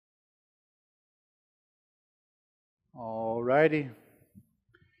Alrighty.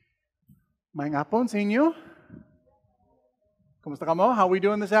 Maayong hapon sa inyo. Kumusta ka mo? How are we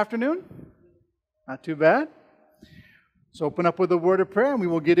doing this afternoon? Not too bad. So open up with a word of prayer and we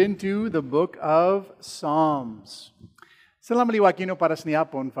will get into the book of Psalms. Salamat liwakino para sa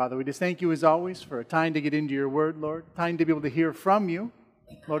niyapon, Father. We just thank you as always for a time to get into your word, Lord. Time to be able to hear from you.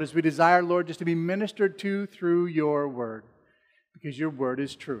 Lord, as we desire, Lord, just to be ministered to through your word. Because your word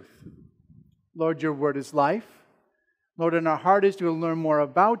is truth. Lord, your word is life. Lord, and our heart is to learn more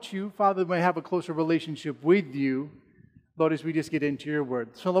about you. Father, we may have a closer relationship with you. Lord, as we just get into your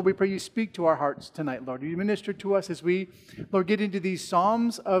word. So, Lord, we pray you speak to our hearts tonight, Lord. You minister to us as we, Lord, get into these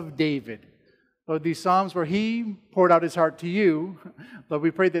Psalms of David. Lord, these Psalms where he poured out his heart to you. Lord, we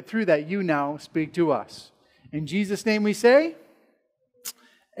pray that through that you now speak to us. In Jesus' name we say,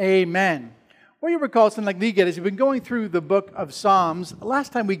 Amen. What you recall, something like Liga, is we've been going through the book of Psalms.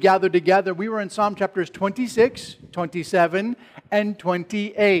 Last time we gathered together, we were in Psalm chapters 26, 27, and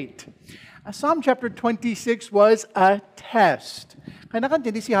 28. Psalm chapter 26 was a test. Kaya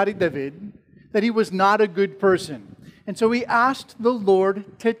nakantindi si Hari David that he was not a good person. And so he asked the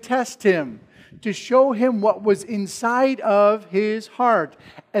Lord to test him, to show him what was inside of his heart.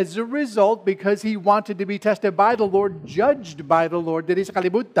 As a result, because he wanted to be tested by the Lord, judged by the Lord, diri sa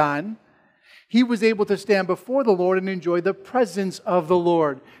kalibutan, he was able to stand before the Lord and enjoy the presence of the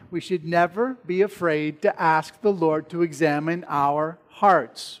Lord. We should never be afraid to ask the Lord to examine our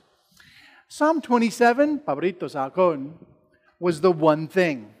hearts. Psalm 27, paborito sa akon, was the one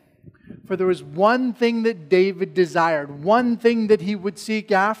thing. For there was one thing that David desired, one thing that he would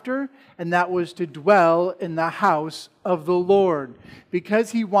seek after, and that was to dwell in the house of the Lord.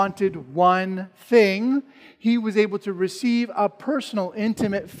 Because he wanted one thing, he was able to receive a personal,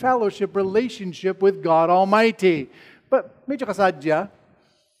 intimate fellowship relationship with God Almighty. But medyo kasadya,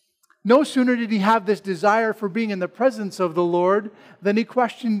 no sooner did he have this desire for being in the presence of the Lord than he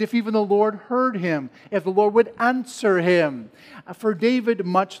questioned if even the Lord heard him, if the Lord would answer him. For David,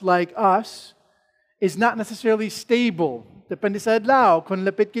 much like us, is not necessarily stable. Depende sa adlaw, kung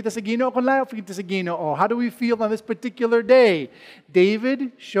lapit kita sa Ginoo, kung layo kita sa Ginoo. How do we feel on this particular day?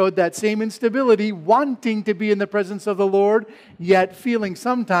 David showed that same instability, wanting to be in the presence of the Lord, yet feeling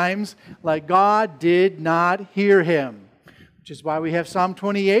sometimes like God did not hear him. Which is why we have Psalm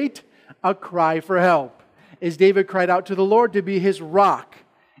 28, a cry for help. As David cried out to the Lord to be his rock,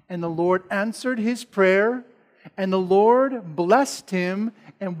 and the Lord answered his prayer, and the Lord blessed him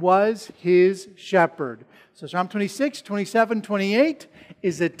and was his shepherd. So Psalm 26, 27, 28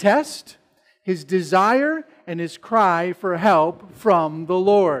 is a test, his desire, and his cry for help from the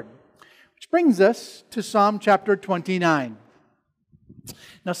Lord. Which brings us to Psalm chapter 29.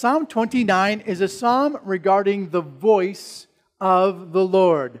 Now Psalm 29 is a psalm regarding the voice of the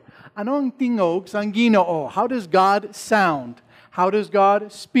Lord. Ano ang tingog sa Ginoo? How does God sound? How does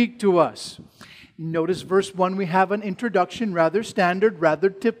God speak to us? Notice verse 1, we have an introduction, rather standard, rather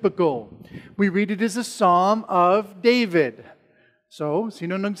typical. We read it as a psalm of David. So,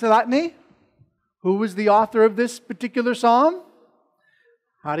 sino nagsalat ni? Who was the author of this particular psalm?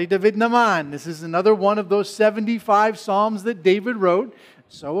 Hari David naman. This is another one of those 75 psalms that David wrote.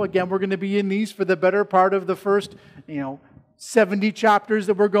 So again, we're going to be in these for the better part of the first, 70 chapters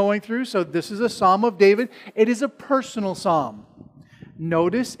that we're going through. So this is a psalm of David. It is a personal psalm.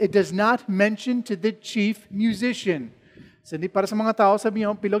 Notice, it does not mention to the chief musician. So hindi para sa mga tao, sabi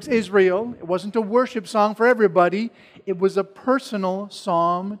niyo, Pilogs Israel, it wasn't a worship song for everybody. It was a personal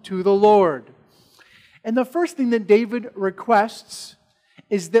psalm to the Lord. And the first thing that David requests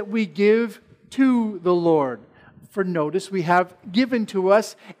is that we give to the Lord. For notice, we have given to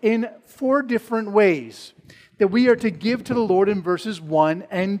us in 4 different ways that we are to give to the Lord in verses 1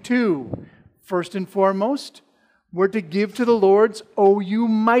 and 2. First and foremost, we're to give to the Lord's, O you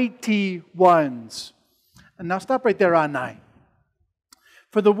mighty ones. And now stop right there, Anai.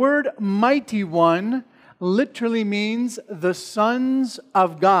 For the word mighty one literally means the sons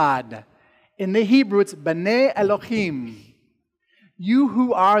of God. In the Hebrew, it's Bnei Elohim. You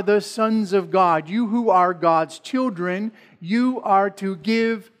who are the sons of God, you who are God's children, you are to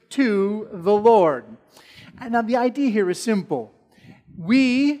give to the Lord. And now the idea here is simple.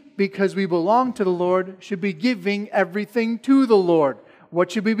 We, because we belong to the Lord, should be giving everything to the Lord.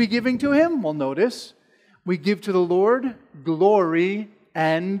 What should we be giving to Him? Well, notice, we give to the Lord glory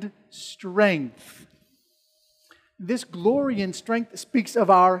and strength. This glory and strength speaks of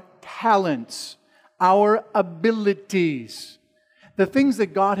our talents, our abilities, the things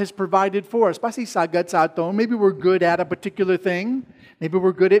that God has provided for us. Pasi sagad sa aton, maybe we're good at a particular thing. Maybe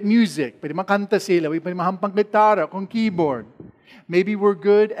we're good at music. Pwede makanta sila. Pwede mahampang gitara kung keyboard. Maybe we're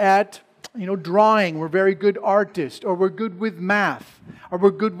good at drawing. We're very good artists, or we're good with math, or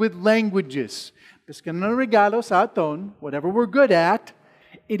we're good with languages. Piskan na regalo sa aton, whatever we're good at,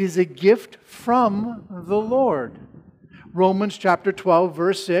 it is a gift from the Lord. Romans chapter 12,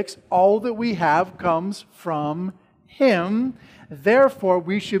 verse 6, all that we have comes from Him. Therefore,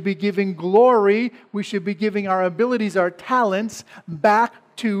 we should be giving glory, we should be giving our abilities, our talents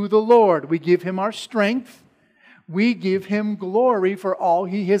back to the Lord. We give Him our strength. We give Him glory for all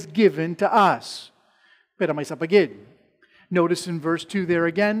He has given to us. Pero may sapagid. Notice in verse 2 there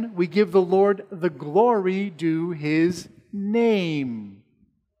again, we give the Lord the glory due His name.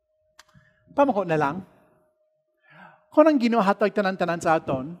 Pamako na lang. Kung ang ginohatag tanan-tanan sa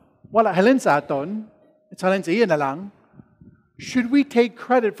aton, wala halin sa aton, it's halin sa iya na lang, should we take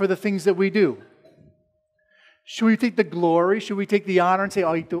credit for the things that we do? Should we take the glory? Should we take the honor and say,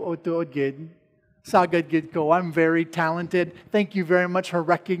 ito, gid. Sagad gid ko. I'm very talented. Thank you very much for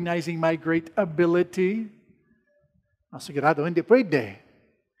recognizing my great ability. Sigurado, hindi pwede.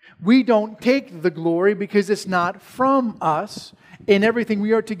 We don't take the glory because it's not from us. In everything,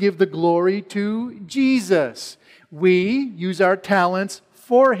 we are to give the glory to Jesus. We use our talents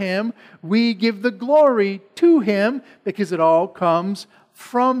for Him. We give the glory to Him because it all comes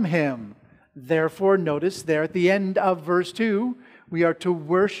from Him. Therefore, notice there at the end of verse 2, we are to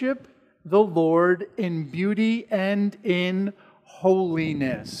worship the Lord in beauty and in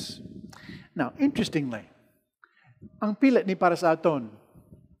holiness. Now, interestingly, ang pilit ni para sa aton,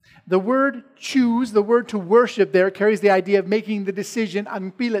 the word choose, the word to worship there carries the idea of making the decision,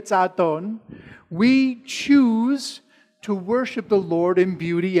 ang pilit sa aton. We choose to worship the Lord in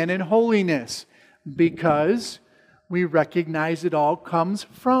beauty and in holiness because we recognize it all comes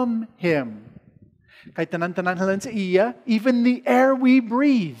from Him. Kahit tanan-tanan halan sa iya, even the air we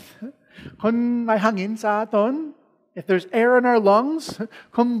breathe. Kung may hangin sa aton, if there's air in our lungs,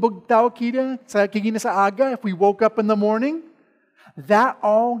 kung bugtaw kita sa kigina sa aga, if we woke up in the morning, that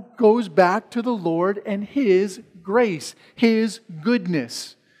all goes back to the Lord and His grace, His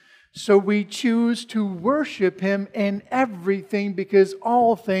goodness. So we choose to worship Him in everything because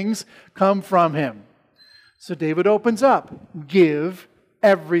all things come from Him. So David opens up, give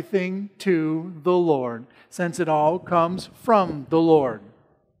everything to the Lord, since it all comes from the Lord.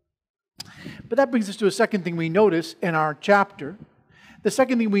 But that brings us to a second thing we notice in our chapter. The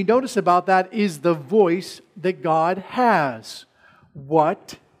second thing we notice about that is the voice that God has.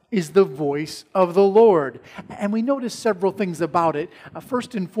 What is the voice of the Lord? And we notice several things about it.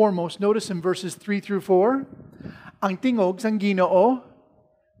 First and foremost, notice in verses 3 through 4, ang tingog sang Ginoo,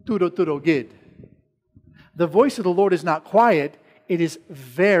 turo-turo gid. The voice of the Lord is not quiet, it is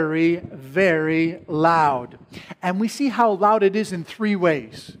very, very loud. And we see how loud it is in three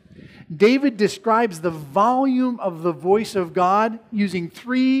ways. David describes the volume of the voice of God using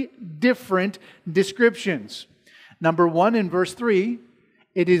three different descriptions. Number one, in verse 3,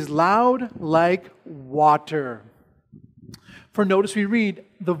 it is loud like water. For notice we read,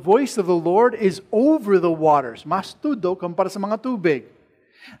 the voice of the Lord is over the waters. Mas tudo kumpara sa mga tubig.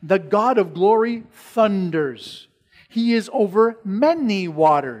 The God of glory thunders. He is over many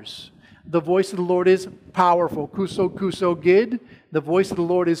waters. The voice of the Lord is powerful. Kuso, kuso, gid. The voice of the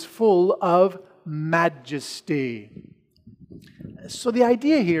Lord is full of majesty. So the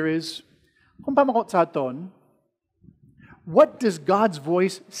idea here is, kung pamakot sa aton, what does God's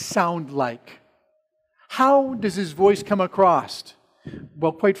voice sound like? How does His voice come across?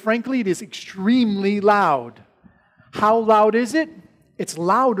 Well, quite frankly, it is extremely loud. How loud is it? It's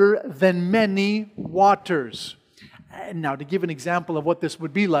louder than many waters. And now, to give an example of what this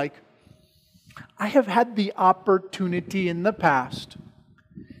would be like, I have had the opportunity in the past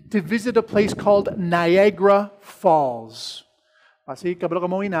to visit a place called Niagara Falls. Kasi kabalo ka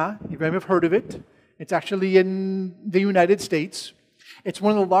mo ina, you may have heard of it. It's actually in the United States. It's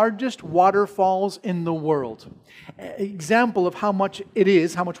one of the largest waterfalls in the world. Example of how much it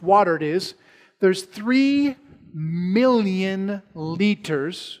is, how much water it is. There's 3 million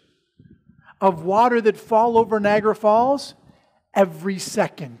liters of water that fall over Niagara Falls every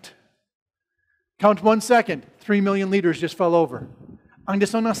second. Count 1 second, 3 million liters just fell over. Ang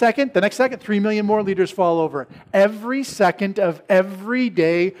desong second, the next second, 3 million more liters fall over. Every second of every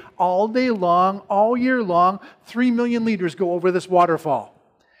day, all day long, all year long, 3 million liters go over this waterfall.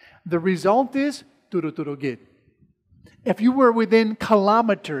 The result is, turo-turo gid. If you were within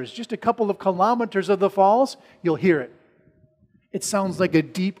kilometers, just a couple of kilometers of the falls, you'll hear it. It sounds like a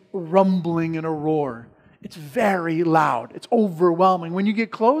deep rumbling and a roar. It's very loud. It's overwhelming. When you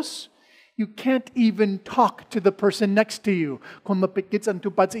get close, you can't even talk to the person next to you. Kung mapikit ang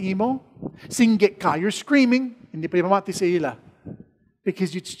tupad sa imo, singgit ka. You're screaming, hindi pa mati sa ila.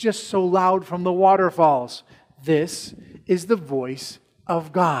 because it's just so loud from the waterfalls. This is the voice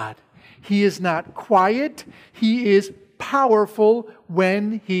of God. He is not quiet. He is powerful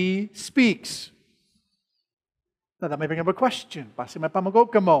when He speaks. Now that may bring up a question. Basi may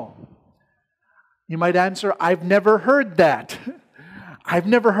pamagod ka mo. You might answer, I've never heard that. I've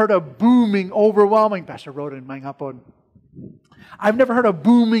never heard a booming, overwhelming, Pastor Roden, may hapon. I've never heard a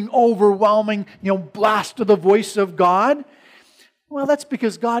booming, overwhelming, blast of the voice of God. Well, that's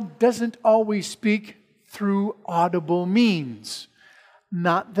because God doesn't always speak through audible means.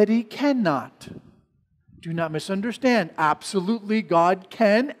 Not that He cannot. Do not misunderstand. Absolutely, God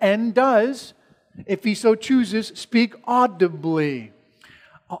can and does, if He so chooses, speak audibly.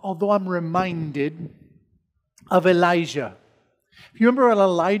 Although I'm reminded of Elijah. You remember when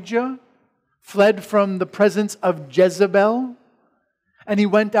Elijah fled from the presence of Jezebel? And he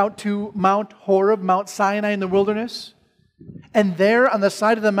went out to Mount Horeb, Mount Sinai in the wilderness. And there on the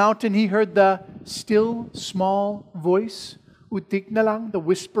side of the mountain, he heard the still, small voice, utik na lang, the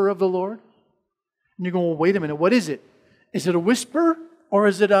whisper of the Lord. And you're going, well, wait a minute, what is it? Is it a whisper? Or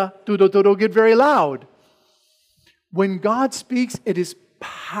is it a get very loud? When God speaks, it is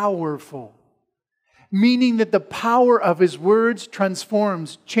powerful. Meaning that the power of His words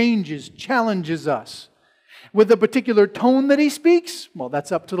transforms, changes, challenges us. With a particular tone that He speaks, well,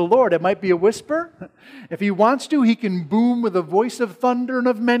 that's up to the Lord. It might be a whisper. If He wants to, He can boom with a voice of thunder and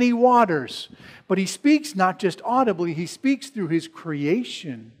of many waters. But He speaks not just audibly, He speaks through His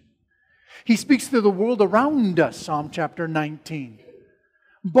creation. He speaks through the world around us, Psalm chapter 19.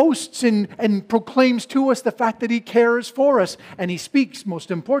 Boasts and proclaims to us the fact that He cares for us. And He speaks,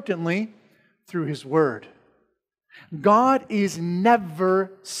 most importantly, through His Word. God is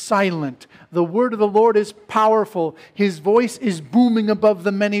never silent. The word of the Lord is powerful. His voice is booming above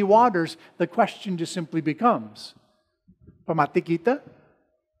the many waters. The question just simply becomes, pamati kita?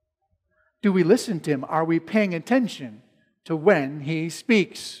 Do we listen to Him? Are we paying attention to when He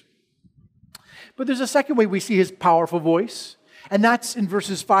speaks? But there's a second way we see His powerful voice, and that's in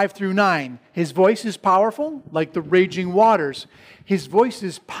verses 5 through 9. His voice is powerful, like the raging waters. His voice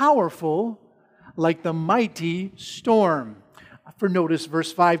is powerful, like the mighty storm. For notice,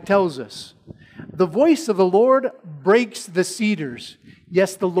 verse 5 tells us, the voice of the Lord breaks the cedars.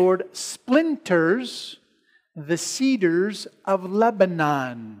 Yes, the Lord splinters the cedars of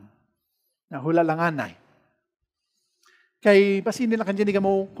Lebanon. Nahula lang anay. Kay basin nila kandinig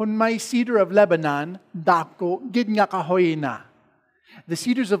mo, kung may cedar of Lebanon, dako, gid nga kahoy na. The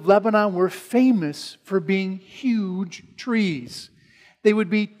cedars of Lebanon were famous for being huge trees. They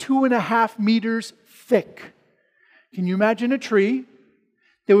would be 2.5 meters thick. Can you imagine a tree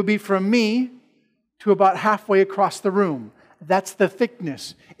that would be from me to about halfway across the room? That's the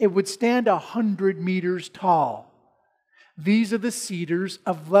thickness. It would stand 100 meters tall. These are the cedars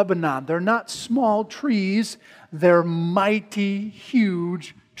of Lebanon. They're not small trees. They're mighty,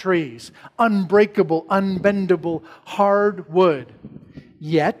 huge trees. Unbreakable, unbendable, hard wood.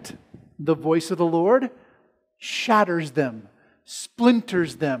 Yet, the voice of the Lord shatters them,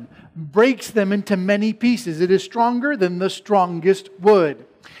 splinters them, breaks them into many pieces. It is stronger than the strongest wood.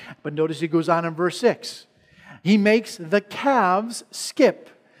 But notice He goes on in verse 6. He makes the calves skip,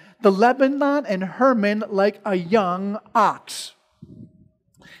 the Lebanon and Hermon like a young ox.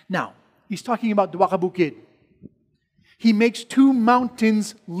 Now, He's talking about Dua ka Bukid. He makes two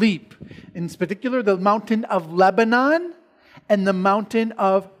mountains leap. In particular, the mountain of Lebanon and the mountain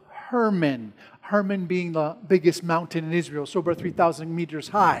of Hermon. Hermon being the biggest mountain in Israel, so about 3,000 meters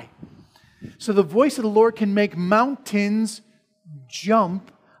high. So the voice of the Lord can make mountains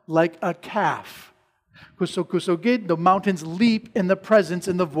jump like a calf. Kusogid, the mountains leap in the presence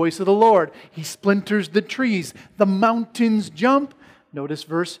and the voice of the Lord. He splinters the trees. The mountains jump. Notice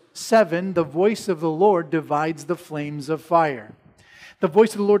verse 7, the voice of the Lord divides the flames of fire. The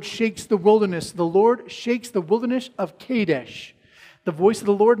voice of the Lord shakes the wilderness. The Lord shakes the wilderness of Kadesh. The voice of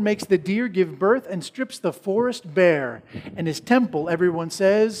the Lord makes the deer give birth and strips the forest bare. And His temple, everyone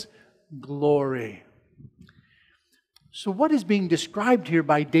says, glory. So what is being described here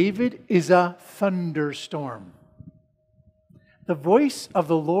by David is a thunderstorm. The voice of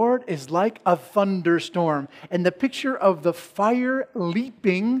the Lord is like a thunderstorm. And the picture of the fire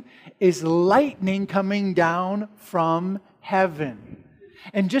leaping is lightning coming down from heaven.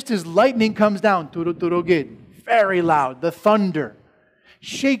 And just as lightning comes down, turugid, very loud, the thunder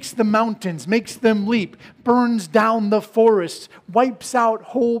shakes the mountains, makes them leap, burns down the forests, wipes out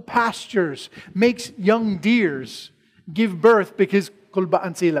whole pastures, makes young deers give birth because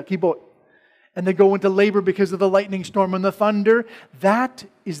kulbaan sila, kibot. and they go into labor because of the lightning storm and the thunder. That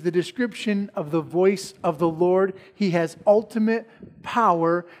is the description of the voice of the Lord. He has ultimate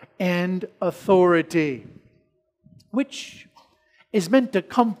power and authority, which is meant to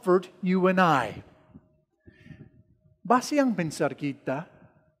comfort you and I. Base ang pensar kita,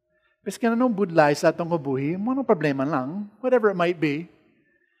 kasi ka na nung budlay sa atong kabuhi, mga problema lang, whatever it might be.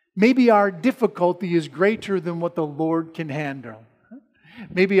 Maybe our difficulty is greater than what the Lord can handle.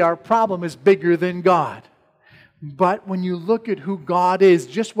 Maybe our problem is bigger than God. But when you look at who God is,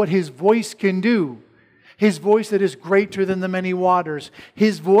 just what His voice can do, His voice that is greater than the many waters,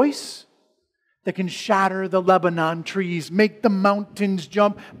 His voice that can shatter the Lebanon trees, make the mountains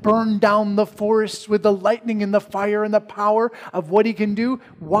jump, burn down the forests with the lightning and the fire and the power of what He can do,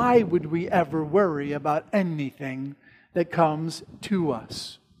 why would we ever worry about anything that comes to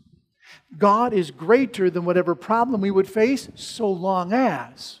us? God is greater than whatever problem we would face, so long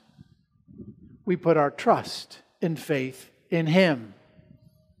as we put our trust and faith in Him.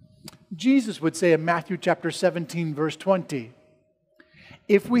 Jesus would say in Matthew chapter 17, verse 20,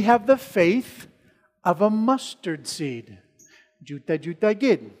 if we have the faith of a mustard seed, juta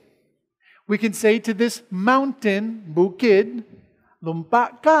gid, we can say to this mountain, bukid,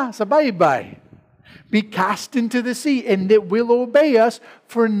 lumpa ka sa baybay. Be cast into the sea, and it will obey us,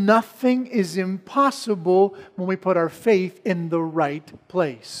 for nothing is impossible when we put our faith in the right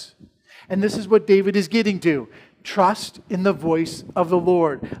place. And this is what David is getting to. Trust in the voice of the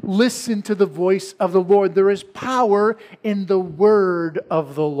Lord. Listen to the voice of the Lord. There is power in the word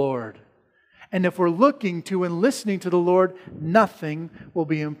of the Lord. And if we're looking to and listening to the Lord, nothing will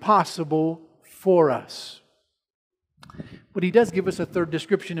be impossible for us. But He does give us a third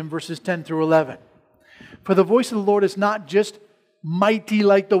description in verses 10 through 11. For the voice of the Lord is not just mighty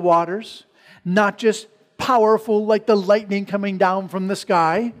like the waters, not just powerful like the lightning coming down from the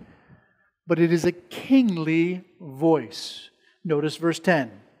sky, but it is a kingly voice. Notice verse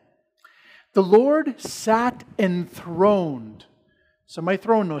 10. The Lord sat enthroned. So may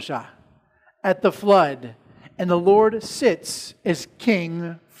throne no siya at the flood, and the Lord sits as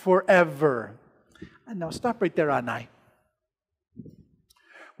king forever. And now stop right there, Anay.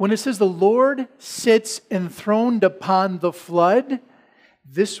 When it says the Lord sits enthroned upon the flood,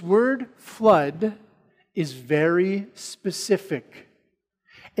 this word flood is very specific.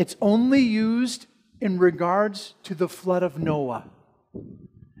 It's only used in regards to the flood of Noah.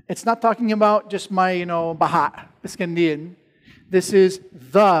 It's not talking about just my, baha, piskandian. This is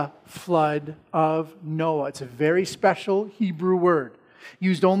the flood of Noah. It's a very special Hebrew word,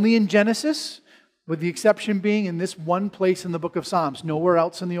 used only in Genesis, with the exception being in this one place in the book of Psalms, nowhere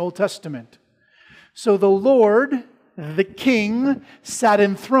else in the Old Testament. So the Lord, the King, sat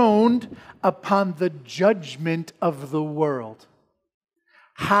enthroned upon the judgment of the world.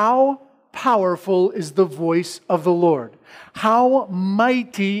 How powerful is the voice of the Lord? How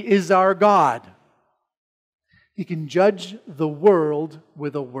mighty is our God? He can judge the world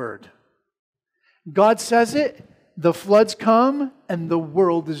with a word. God says it, the floods come, and the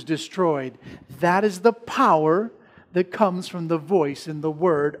world is destroyed. That is the power that comes from the voice and the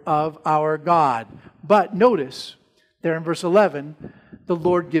word of our God. But notice, there in verse 11, the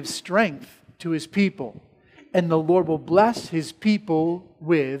Lord gives strength to His people, and the Lord will bless His people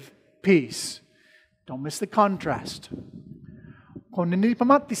with peace. Don't miss the contrast. Kung hindi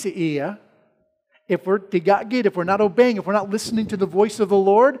pamati si iya, if we're tigagid, if we're not obeying, if we're not listening to the voice of the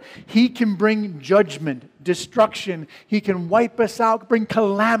Lord, He can bring judgment, destruction. He can wipe us out, bring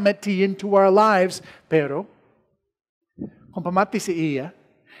calamity into our lives. Pero, kung pamati si iya,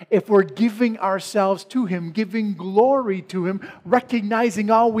 if we're giving ourselves to Him, giving glory to Him, recognizing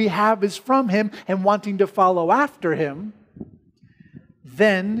all we have is from Him and wanting to follow after Him,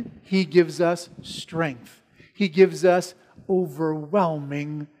 then He gives us strength. He gives us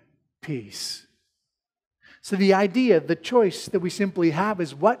overwhelming peace. So the idea, the choice that we simply have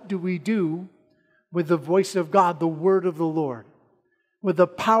is, what do we do with the voice of God, the word of the Lord? With the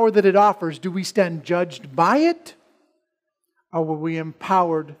power that it offers, do we stand judged by it? Or were we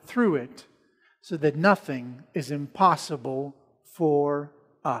empowered through it so that nothing is impossible for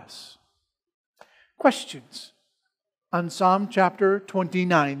us? Questions on Psalm chapter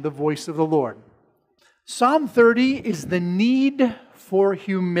 29, the voice of the Lord. Psalm 30 is the need for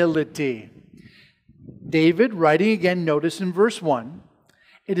humility. David, writing again, notice in verse 1,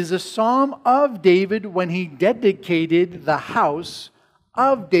 it is a psalm of David when he dedicated the house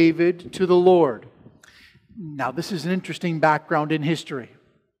of David to the Lord. Now, this is an interesting background in history.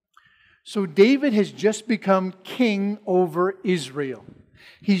 So David has just become king over Israel.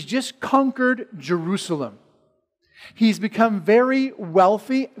 He's just conquered Jerusalem. He's become very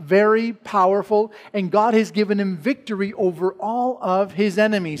wealthy, very powerful, and God has given him victory over all of his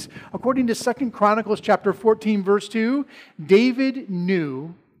enemies. According to 2 Chronicles chapter 14, verse 2, David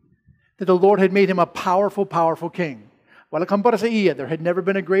knew that the Lord had made him a powerful, powerful king. Wala kang para sa iya, there had never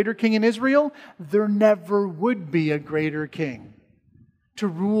been a greater king in Israel. There never would be a greater king to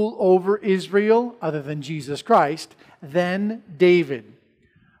rule over Israel, other than Jesus Christ, than David.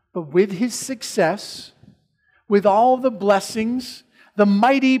 But with his success, with all the blessings, the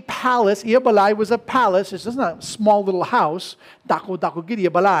mighty palace, Iabalai was a palace, it's not a small little house, dako gid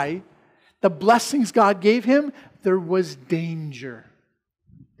Iabalai. The blessings God gave him, there was danger.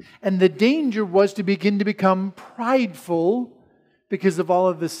 And the danger was to begin to become prideful because of all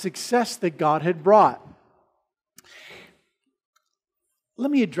of the success that God had brought. Let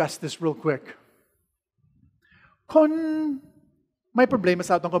me address this real quick. Kung may problema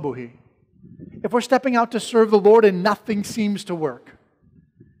sa atong kabuhi, if we're stepping out to serve the Lord and nothing seems to work,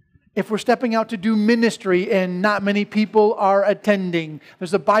 if we're stepping out to do ministry and not many people are attending,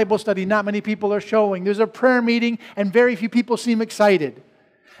 there's a Bible study, not many people are showing, there's a prayer meeting and very few people seem excited,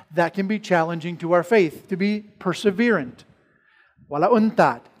 that can be challenging to our faith, to be perseverant. Wala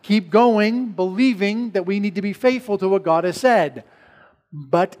untat. Keep going, believing that we need to be faithful to what God has said.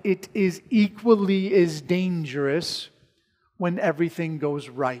 But it is equally as dangerous when everything goes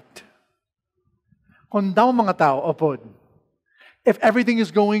right. Kung daw mga tao, opod, if everything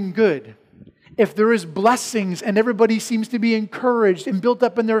is going good, if there is blessings and everybody seems to be encouraged and built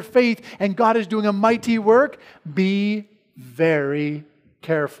up in their faith and God is doing a mighty work, be very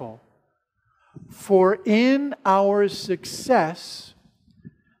careful. For in our success,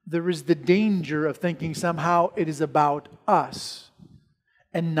 there is the danger of thinking somehow it is about us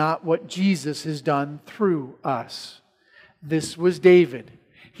and not what Jesus has done through us. This was David.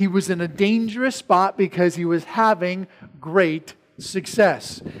 He was in a dangerous spot because he was having great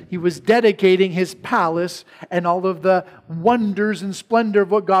success. He was dedicating his palace and all of the wonders and splendor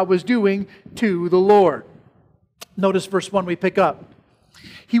of what God was doing to the Lord. Notice verse 1 we pick up.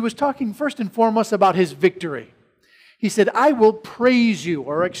 He was talking first and foremost about his victory. He said, I will praise you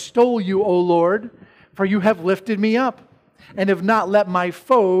or extol you, O Lord, for you have lifted me up and have not let my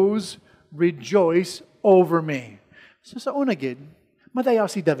foes rejoice over me. So sa una gid, madayaw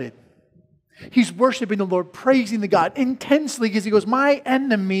si David. He's worshiping the Lord, praising the God intensely because he goes, my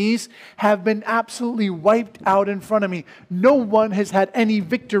enemies have been absolutely wiped out in front of me. No one has had any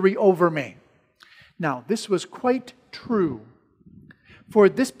victory over me. Now, this was quite true. For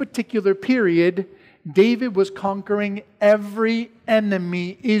this particular period, David was conquering every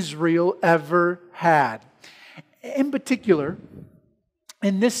enemy Israel ever had. In particular,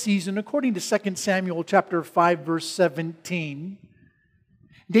 in this season, according to 2 Samuel chapter 5, verse 17,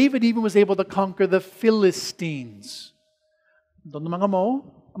 David even was able to conquer the Philistines. Doon mga mo,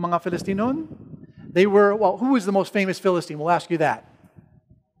 ang mga Philistinon, they were, well, who was the most famous Philistine? We'll ask you that.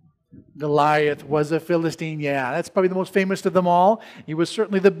 Goliath was a Philistine, yeah. That's probably the most famous of them all. He was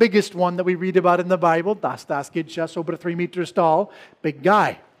certainly the biggest one that we read about in the Bible. Tas kid siya, sobra 3 meters tall. Big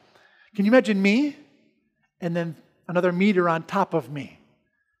guy. Can you imagine me? And then another meter on top of me.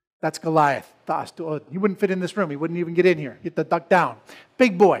 That's Goliath. Tas tuod. He wouldn't fit in this room. He wouldn't even get in here. He had to duck down.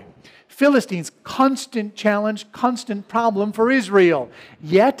 Big boy. Philistines, constant challenge, constant problem for Israel.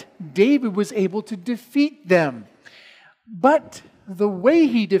 Yet, David was able to defeat them. But the way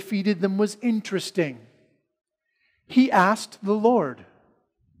he defeated them was interesting. He asked the Lord.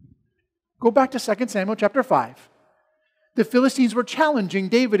 Go back to 2 Samuel chapter 5. The Philistines were challenging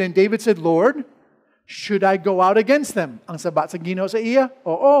David, and David said, Lord, should I go out against them? Ang sabat sa Ginoo sa iya,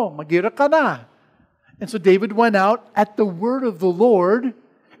 oo, magira ka na. And so David went out at the word of the Lord,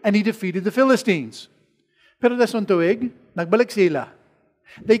 and he defeated the Philistines. Pero dason tuig, nagbalik sila.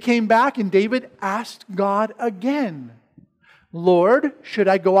 They came back, and David asked God again, Lord, should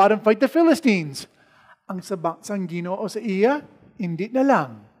I go out and fight the Philistines? Ang sabat sa Ginoo sa iya, hindi na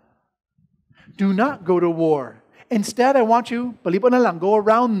lang. Do not go to war. Instead, I want you, palibot na lang, go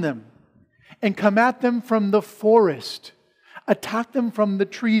around them and come at them from the forest. Attack them from the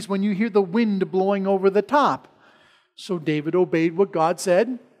trees when you hear the wind blowing over the top. So David obeyed what God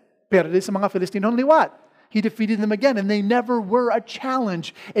said. Pero sa mga Philistinon liwat. He defeated them again, and they never were a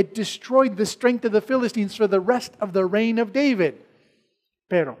challenge. It destroyed the strength of the Philistines for the rest of the reign of David.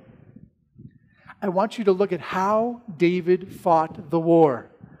 Pero, I want you to look at how David fought the war.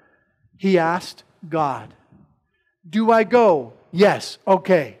 He asked God, do I go? Yes,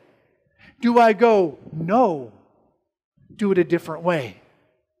 okay. Do I go? No. Do it a different way.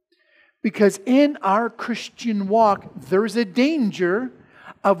 Because in our Christian walk, there's a danger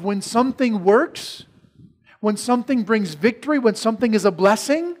of when something works, When something brings victory, when something is a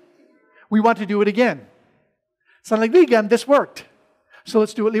blessing, we want to do it again. Sa nagligan, this worked. So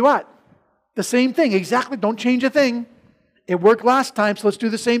let's do it liwat. The same thing, exactly. Don't change a thing. It worked last time, so let's do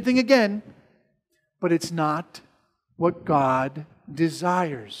the same thing again. But it's not what God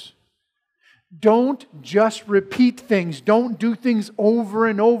desires. Don't just repeat things. Don't do things over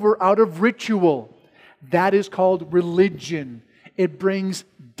and over out of ritual. That is called religion. It brings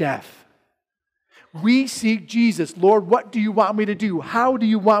death. We seek Jesus. Lord, what do you want me to do? How do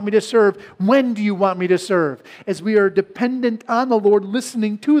you want me to serve? When do you want me to serve? As we are dependent on the Lord,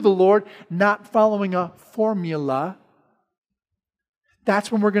 listening to the Lord, not following a formula,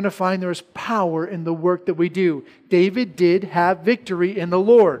 that's when we're going to find there's power in the work that we do. David did have victory in the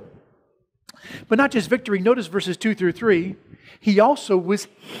Lord. But not just victory. Notice verses 2 through 3. He also was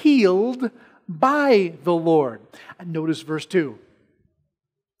healed by the Lord. And notice verse 2.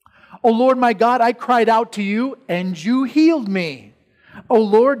 O Lord my God, I cried out to you, and you healed me. O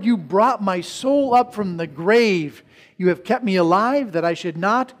Lord, you brought my soul up from the grave. You have kept me alive, that I should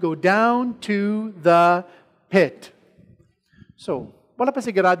not go down to the pit. So, wala pa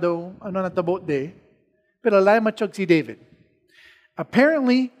sigurado ano natabot de, pero alay matiyog si David.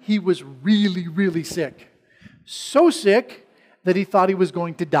 Apparently, he was really, really sick. So sick that he thought he was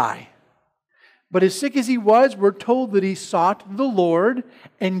going to die. But as sick as he was, we're told that he sought the Lord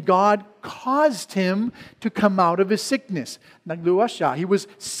and God caused him to come out of his sickness. Nagluwas siya. He was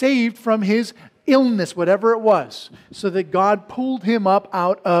saved from his illness, whatever it was, so that God pulled him up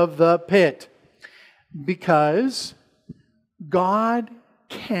out of the pit. Because God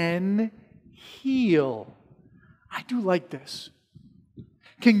can heal. I do like this.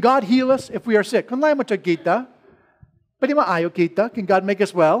 Can God heal us if we are sick? Kung layo mo siya kita, pwede maayo kita. Can God make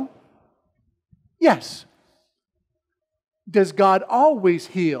us well? Yes. Does God always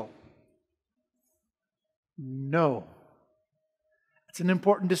heal? No. That's an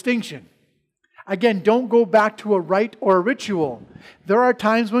important distinction. Again, don't go back to a rite or a ritual. There are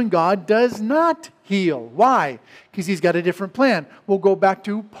times when God does not heal. Why? Because He's got a different plan. We'll go back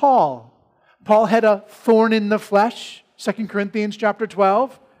to Paul. Paul had a thorn in the flesh, 2 Corinthians chapter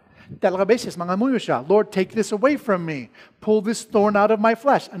 12. Talaga beses, mangamuyo siya. Lord, take this away from me. Pull this thorn out of my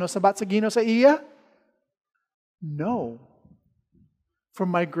flesh. Ano sabat sa Ginoo sa iya? No. For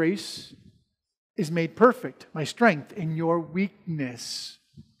my grace is made perfect, my strength in your weakness.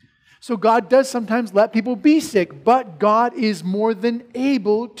 So God does sometimes let people be sick, but God is more than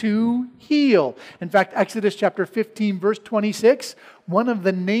able to heal. In fact, Exodus chapter 15, verse 26, one of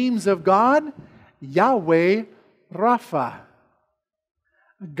the names of God, Yahweh Rapha.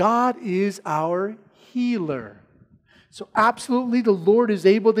 God is our healer. So absolutely the Lord is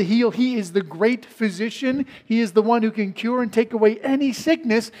able to heal. He is the great physician. He is the one who can cure and take away any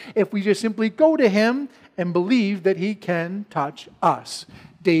sickness if we just simply go to Him and believe that He can touch us.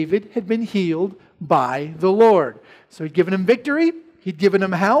 David had been healed by the Lord. So He'd given him victory. He'd given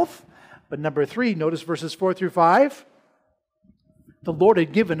him health. But number 3, notice verses 4 through 5. The Lord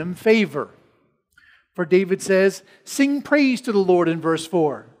had given him favor. For David says, sing praise to the Lord in verse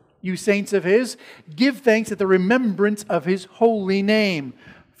 4. You saints of His, give thanks at the remembrance of His holy name.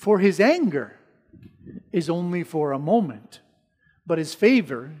 For His anger is only for a moment, but His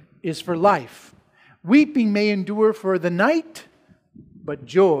favor is for life. Weeping may endure for the night, but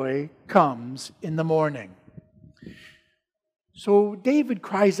joy comes in the morning. So David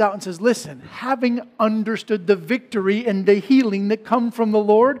cries out and says, listen, having understood the victory and the healing that come from the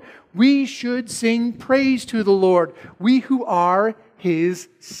Lord, we should sing praise to the Lord. We who are His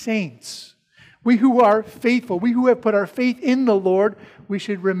saints. We who are faithful, we who have put our faith in the Lord, we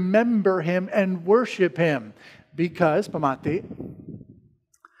should remember Him and worship Him. Because, pamati,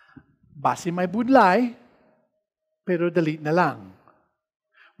 basi may budlay, pero dalit na lang.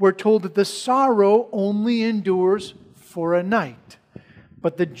 We're told that the sorrow only endures for a night,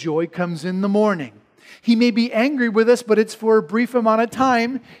 but the joy comes in the morning. He may be angry with us, but it's for a brief amount of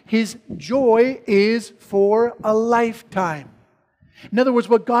time. His joy is for a lifetime. In other words,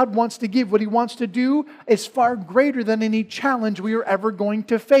 what God wants to give, what He wants to do is far greater than any challenge we are ever going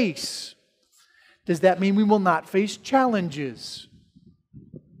to face. Does that mean we will not face challenges?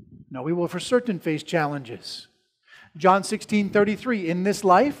 No, we will for certain face challenges. John 16:33, in this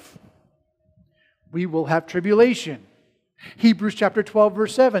life, we will have tribulation. Hebrews chapter 12,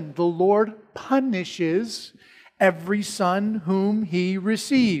 verse 7, the Lord punishes every son whom He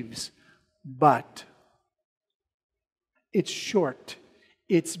receives. But it's short,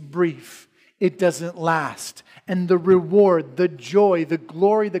 it's brief, it doesn't last. And the reward, the joy, the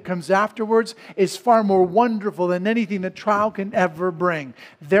glory that comes afterwards is far more wonderful than anything that trial can ever bring.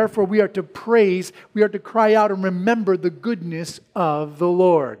 Therefore, we are to praise, we are to cry out and remember the goodness of the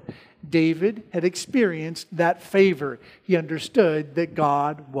Lord. David had experienced that favor. He understood that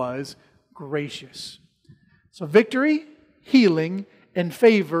God was gracious. So victory, healing, and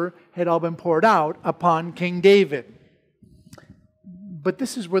favor had all been poured out upon King David. But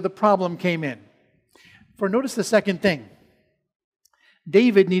this is where the problem came in. For notice the second thing.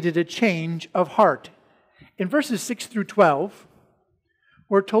 David needed a change of heart. In verses 6 through 12,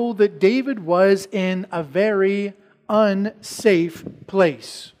 we're told that David was in a very unsafe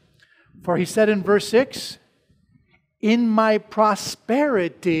place. For he said in verse 6, "In my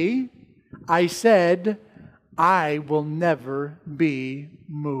prosperity, I said, I will never be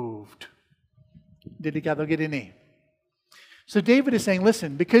moved." Delikado gid ini. So David is saying,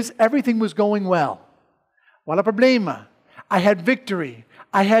 listen, because everything was going well, wala problema. I had victory.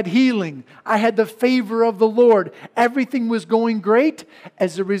 I had healing. I had the favor of the Lord. Everything was going great.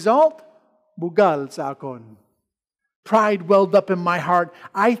 As a result, bugal sa akon. Pride welled up in my heart.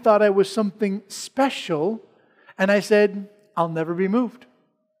 I thought I was something special. And I said, I'll never be moved.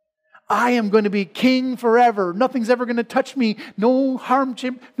 I am going to be king forever. Nothing's ever going to touch me. No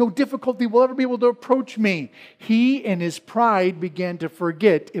hardship, no difficulty will ever be able to approach me. He, in his pride, began to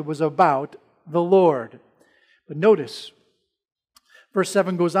forget it was about the Lord. But notice, verse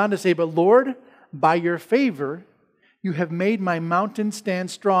 7 goes on to say, "But Lord, by your favor, you have made my mountain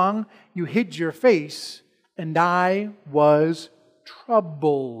stand strong. You hid your face, and I was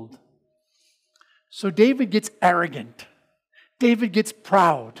troubled." So David gets arrogant. David gets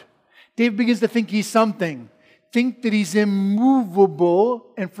proud. David begins to think he's something. Think that he's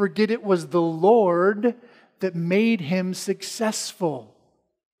immovable and forget it was the Lord that made him successful.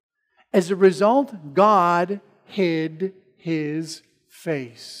 As a result, God hid his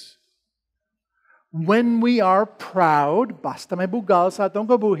face. When we are proud, basta may bugal sa atong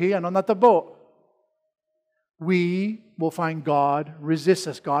kabuhi, ano natabo? We will find God resists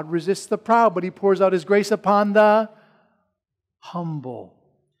us. God resists the proud, but He pours out His grace upon the humble.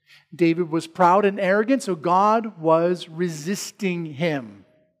 David was proud and arrogant, so God was resisting him.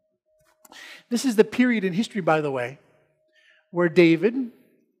 This is the period in history, by the way, where David,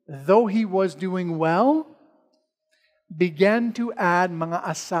 though he was doing well, began to add mga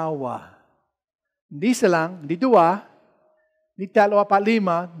asawa. Hindi silang, hindi dua, hindi talo pa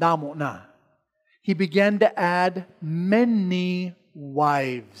lima, damo na. He began to add many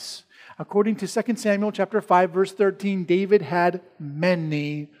wives. According to 2 Samuel chapter 5, verse 13, David had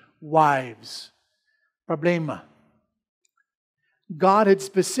many wives. Problema. God had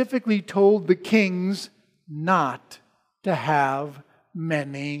specifically told the kings not to have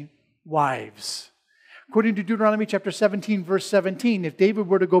many wives. According to Deuteronomy chapter 17, verse 17, if David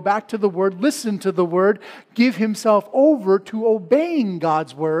were to go back to the Word, listen to the Word, give himself over to obeying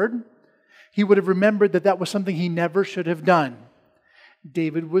God's Word, he would have remembered that that was something he never should have done.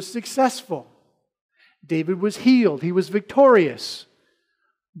 David was successful. David was healed. He was victorious.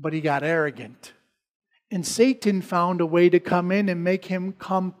 But he got arrogant. And Satan found a way to come in and make him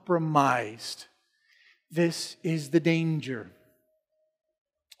compromised. This is the danger.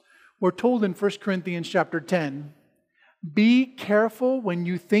 We're told in 1 Corinthians chapter 10, be careful when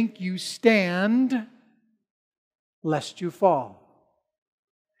you think you stand, lest you fall.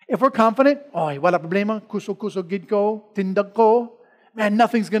 If we're confident, oh, wala problema, kusog-kusog gid ko, tindag ko, man,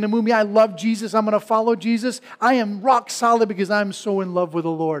 nothing's going to move me. I love Jesus. I'm going to follow Jesus. I am rock solid because I'm so in love with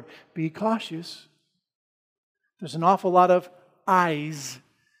the Lord. Be cautious. There's an awful lot of eyes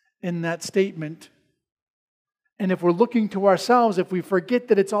in that statement. And if we're looking to ourselves, if we forget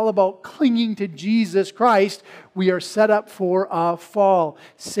that it's all about clinging to Jesus Christ, we are set up for a fall.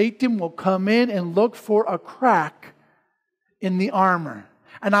 Satan will come in and look for a crack in the armor.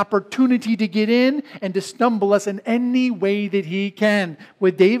 An opportunity to get in and to stumble us in any way that he can.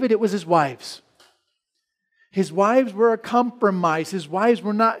 With David, it was his wives. His wives were a compromise. His wives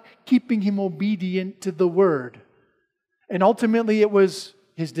were not keeping him obedient to the word. And ultimately, it was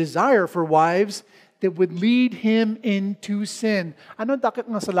his desire for wives that would lead him into sin. Ano dakit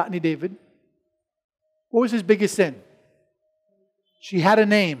nga sala ni David? What was his biggest sin? She had a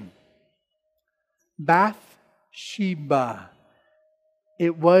name. Bathsheba.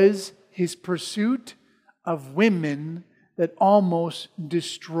 It was his pursuit of women that almost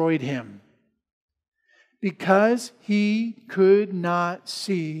destroyed him. Because he could not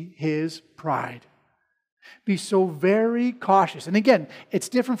see his pride. Be so very cautious. And again, it's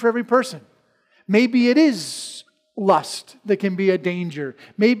different for every person. Maybe it is lust that can be a danger.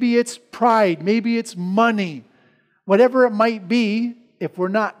 Maybe it's pride. Maybe it's money. Whatever it might be, if we're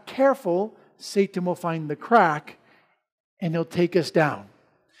not careful, Satan will find the crack and he'll take us down.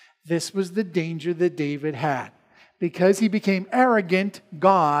 This was the danger that David had. Because he became arrogant,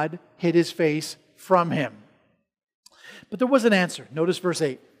 God hid his face from him. But there was an answer. Notice verse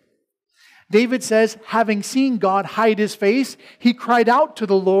 8. David says, having seen God hide his face, he cried out to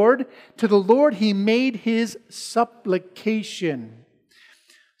the Lord. To the Lord he made his supplication.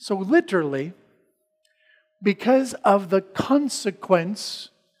 So literally, because of the consequence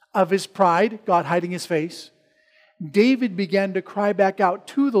of his pride, God hiding his face, David began to cry back out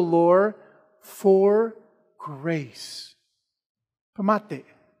to the Lord for grace. Pamate.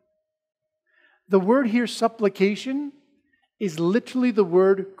 The word here, supplication, is literally the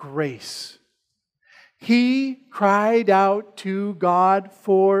word grace. He cried out to God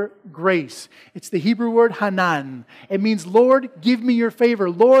for grace. It's the Hebrew word hanan. It means, Lord, give me your favor.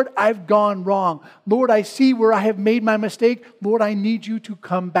 Lord, I've gone wrong. Lord, I see where I have made my mistake. Lord, I need you to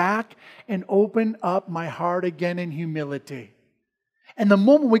come back and open up my heart again in humility. And the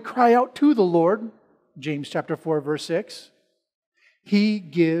moment we cry out to the Lord, James chapter 4, verse 6, He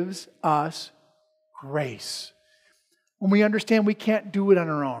gives us grace. When we understand we can't do it on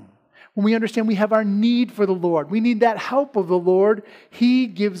our own. When we understand we have our need for the Lord, we need that help of the Lord, He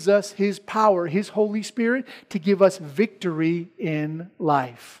gives us His power, His Holy Spirit, to give us victory in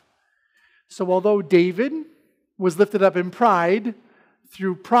life. So although David was lifted up in pride,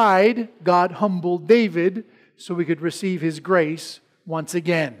 through pride, God humbled David so we could receive His grace once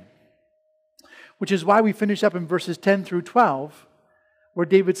again. Which is why we finish up in verses 10 through 12, where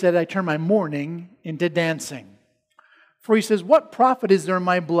David said, I turn my mourning into dancing. For he says, what profit is there in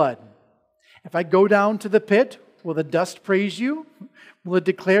my blood? If I go down to the pit, will the dust praise you? Will it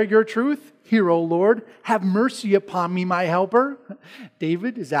declare your truth? Hear, O Lord, have mercy upon me, my helper.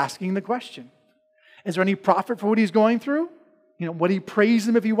 David is asking the question. Is there any profit for what he's going through? Would he praise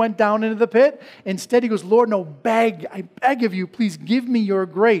him if he went down into the pit? Instead, he goes, Lord, no, I beg of you, please give me your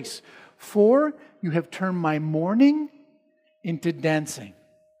grace. For you have turned my mourning into dancing.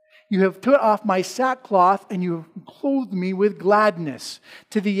 You have put off my sackcloth and you have clothed me with gladness,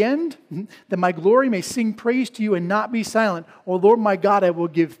 to the end that my glory may sing praise to you and not be silent. O Lord my God, I will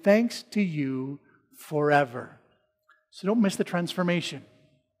give thanks to you forever. So don't miss the transformation.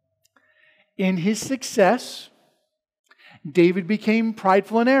 In his success, David became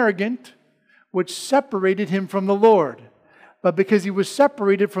prideful and arrogant, which separated him from the Lord. But because he was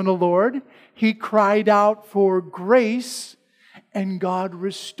separated from the Lord, he cried out for grace. And God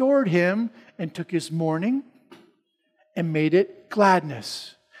restored him and took his mourning and made it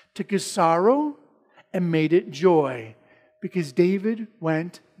gladness. Took his sorrow and made it joy. Because David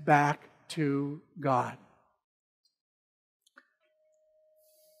went back to God.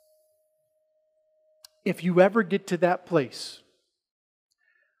 If you ever get to that place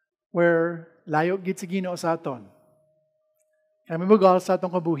where layo gid sa Ginoo sa aton, kami magal sa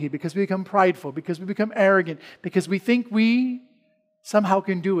atong kabuhi because we become prideful, because we become arrogant, because we think we somehow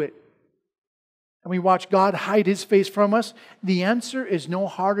can do it, and we watch God hide His face from us, the answer is no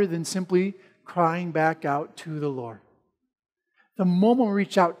harder than simply crying back out to the Lord. The moment we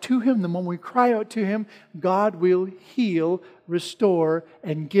reach out to Him, the moment we cry out to Him, God will heal, restore,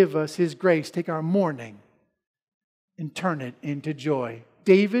 and give us His grace. Take our mourning and turn it into joy.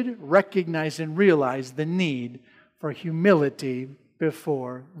 David recognized and realized the need for humility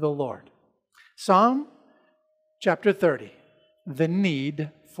before the Lord. Psalm chapter 30. The need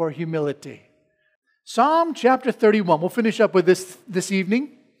for humility. Psalm chapter 31. We'll finish up with this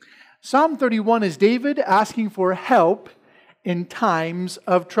evening. Psalm 31 is David asking for help in times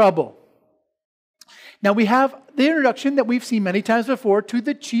of trouble. Now we have the introduction that we've seen many times before to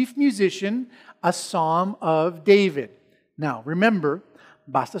the chief musician, a psalm of David. Now remember,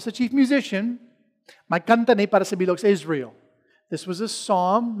 basta sa chief musician, may kanta na para sa bilog sa Israel. This was a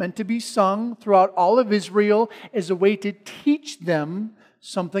psalm meant to be sung throughout all of Israel as a way to teach them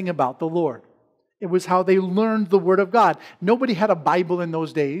something about the Lord. It was how they learned the Word of God. Nobody had a Bible in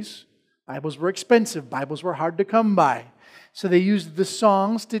those days. Bibles were expensive. Bibles were hard to come by. So they used the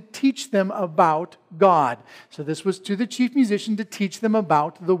songs to teach them about God. So this was to the chief musician to teach them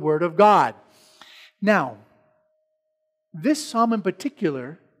about the Word of God. Now, this psalm in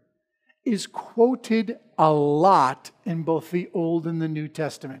particular is quoted a lot in both the Old and the New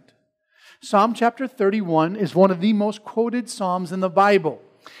Testament. Psalm chapter 31 is one of the most quoted psalms in the Bible.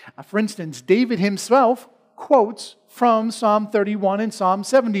 For instance, David himself quotes from Psalm 31 and Psalm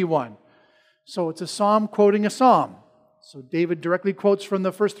 71. So it's a psalm quoting a psalm. So David directly quotes from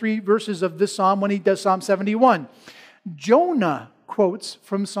the first 3 verses of this psalm when he does Psalm 71. Jonah quotes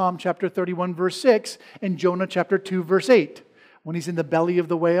from Psalm chapter 31, verse 6, and Jonah chapter 2, verse 8. When he's in the belly of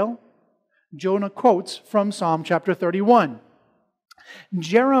the whale, Jonah quotes from Psalm chapter 31.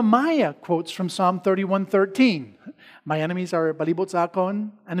 Jeremiah quotes from Psalm 31:13. My enemies are balibot sa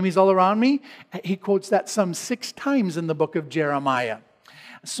akon, enemies all around me. He quotes that some 6 times in the book of Jeremiah.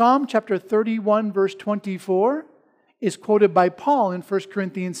 Psalm chapter 31, verse 24 is quoted by Paul in 1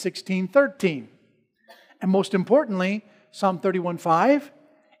 Corinthians 16:13. And most importantly, Psalm 31:5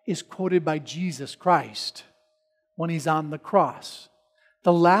 is quoted by Jesus Christ when he's on the cross.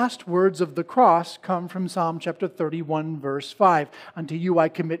 The last words of the cross come from Psalm chapter 31, verse 5. Unto you I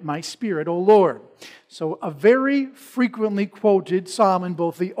commit my spirit, O Lord. So a very frequently quoted psalm in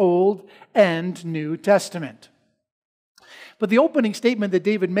both the Old and New Testament. But the opening statement that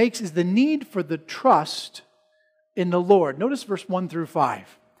David makes is the need for the trust in the Lord. Notice verse 1 through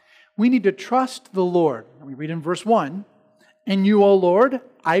 5. We need to trust the Lord. We read in verse 1, in you, O Lord,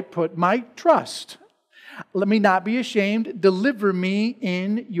 I put my trust. Let me not be ashamed. Deliver me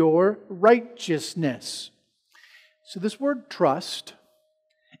in your righteousness. So this word trust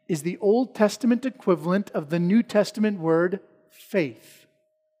is the Old Testament equivalent of the New Testament word faith.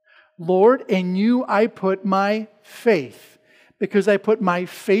 Lord, in you I put my faith. Because I put my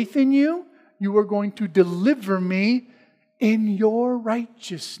faith in you, you are going to deliver me in your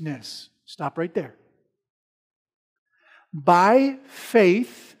righteousness. Stop right there. By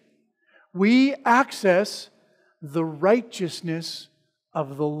faith, we access the righteousness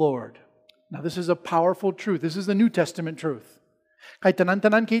of the Lord. Now, this is a powerful truth. This is the New Testament truth. Kay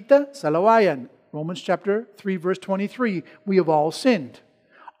tanan-tanan kita sa lawayan. Romans chapter 3, verse 23. We have all sinned.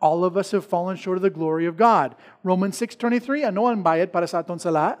 All of us have fallen short of the glory of God. Romans 6:23. Ano ang bayad para sa aton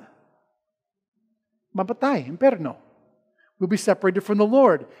sala? Mapatay, imperno. We'll be separated from the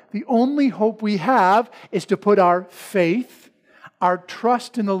Lord. The only hope we have is to put our faith, our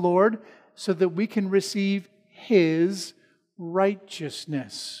trust in the Lord, so that we can receive His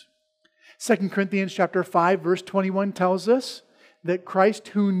righteousness. 2 Corinthians chapter 5, verse 21 tells us that Christ,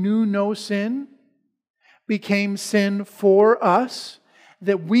 who knew no sin, became sin for us,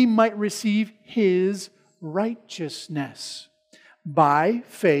 that we might receive His righteousness. By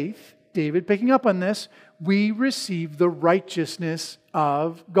faith, David picking up on this, we receive the righteousness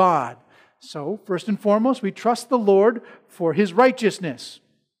of God. So, first and foremost, we trust the Lord for His righteousness.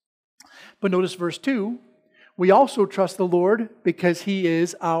 But notice verse 2, we also trust the Lord because He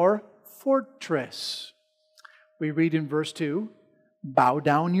is our fortress. We read in verse 2, bow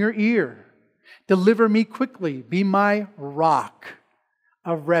down your ear, deliver me quickly, be my rock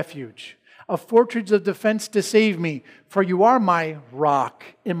of refuge, a fortress of defense to save me, for you are my rock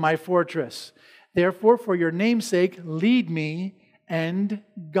and my fortress. Therefore, for your name's sake, lead me and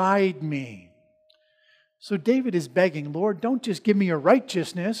guide me. So David is begging, Lord, don't just give me your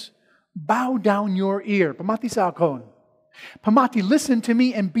righteousness, bow down your ear. Pamati sa akon. Pamati, listen to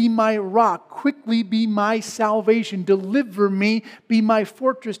me and be my rock. Quickly be my salvation. Deliver me, be my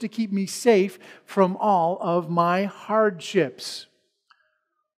fortress to keep me safe from all of my hardships.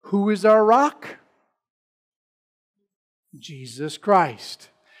 Who is our rock? Jesus Christ.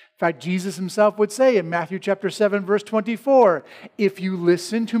 In fact, Jesus Himself would say in Matthew chapter 7, verse 24, if you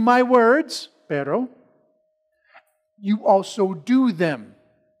listen to my words, pero, you also do them.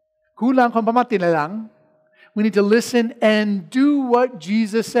 Kulang kung pamati na lang. We need to listen and do what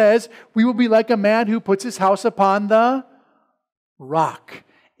Jesus says. We will be like a man who puts his house upon the rock.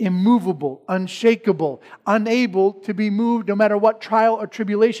 Immovable, unshakable, unable to be moved no matter what trial or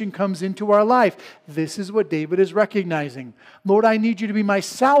tribulation comes into our life. This is what David is recognizing. Lord, I need you to be my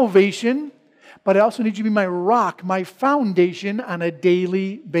salvation, but I also need you to be my rock, my foundation on a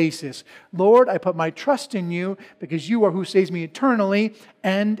daily basis. Lord, I put my trust in you because you are who saves me eternally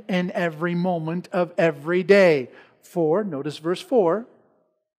and in every moment of every day. For, notice verse 4,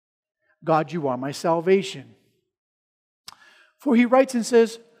 God, you are my salvation. For he writes and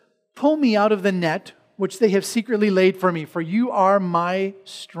says, pull me out of the net which they have secretly laid for me, for you are my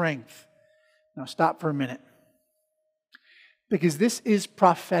strength. Now stop for a minute. Because this is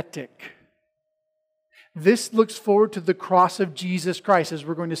prophetic. This looks forward to the cross of Jesus Christ. As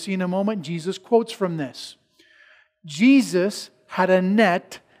we're going to see in a moment, Jesus quotes from this. Jesus had a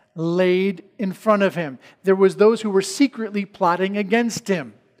net laid in front of Him. There was those who were secretly plotting against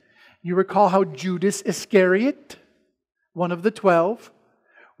Him. You recall how Judas Iscariot, one of the 12,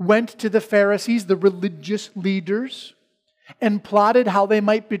 went to the Pharisees, the religious leaders, and plotted how they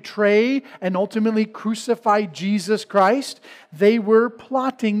might betray and ultimately crucify Jesus Christ. They were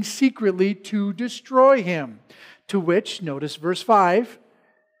plotting secretly to destroy Him, To which, notice verse 5,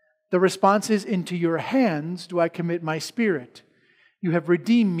 the response is, into your hands do I commit my spirit. You have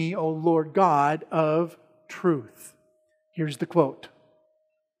redeemed me, O Lord God of truth. Here's the quote.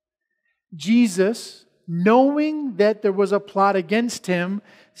 Jesus, knowing that there was a plot against him,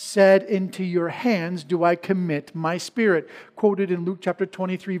 said, into your hands do I commit my spirit. Quoted in Luke chapter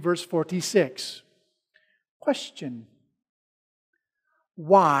 23, verse 46. Question.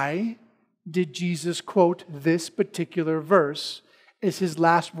 Why did Jesus quote this particular verse as his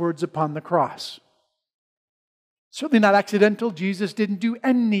last words upon the cross? Certainly not accidental. Jesus didn't do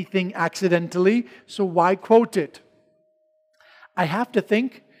anything accidentally, so why quote it? I have to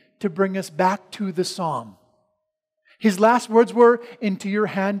think to bring us back to the psalm. His last words were, into your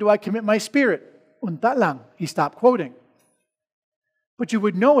hand do I commit my spirit. Unta lang. He stopped quoting. But you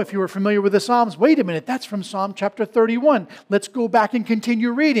would know if you were familiar with the Psalms, wait a minute, that's from Psalm chapter 31. Let's go back and continue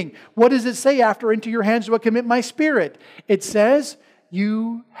reading. What does it say after, into your hands do I commit my spirit? It says,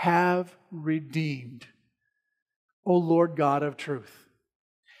 you have redeemed, O Lord God of truth.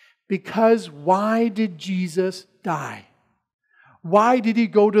 Because why did Jesus die? Why did he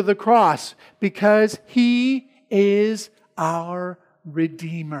go to the cross? Because he is our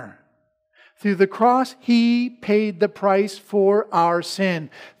Redeemer. Through the cross, he paid the price for our sin.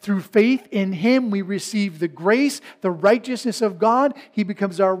 Through faith in him, we receive the grace, the righteousness of God. He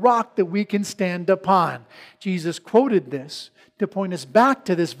becomes our rock that we can stand upon. Jesus quoted this to point us back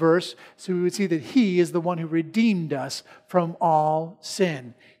to this verse so we would see that he is the one who redeemed us from all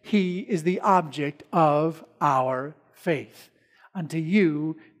sin. He is the object of our faith. Unto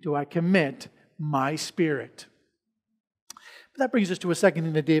you do I commit my spirit. But that brings us to a second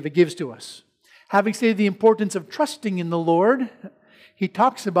thing that David gives to us. Having stated the importance of trusting in the Lord, he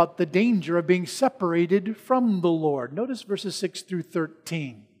talks about the danger of being separated from the Lord. Notice verses 6 through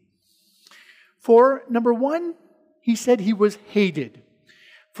 13. For, number one, he said he was hated.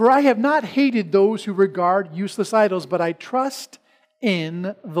 For I have not hated those who regard useless idols, but I trust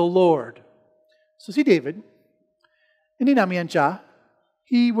in the Lord. So see David, hindi namin yan siya.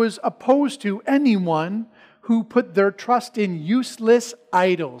 He was opposed to anyone who put their trust in useless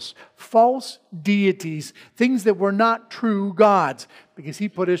idols, false deities, things that were not true gods, because he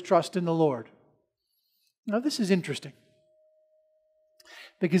put his trust in the Lord. Now this is interesting,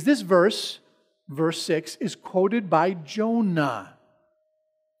 because this verse 6, is quoted by Jonah.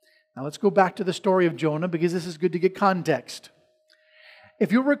 Now let's go back to the story of Jonah, because this is good to get context.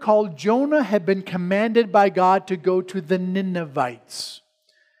 If you recall, Jonah had been commanded by God to go to the Ninevites.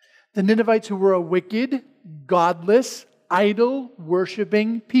 The Ninevites who were a wicked, godless,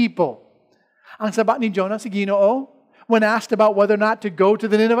 idol-worshipping people. Ang sabat ni Jonah sa Ginoo, when asked about whether or not to go to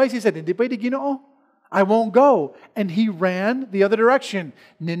the Ninevites, he said, hindi pwede Ginoo, I won't go. And he ran the other direction.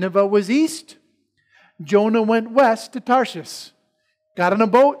 Nineveh was east. Jonah went west to Tarshish. Got on a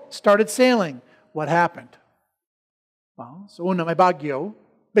boat, started sailing. What happened? Well, so una may bagyo,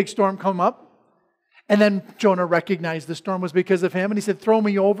 big storm come up. And then Jonah recognized the storm was because of him. And he said, throw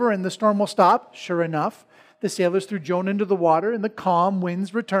me over and the storm will stop. Sure enough, the sailors threw Jonah into the water and the calm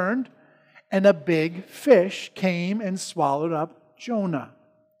winds returned. And a big fish came and swallowed up Jonah.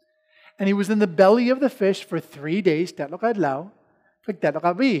 And he was in the belly of the fish for 3 days.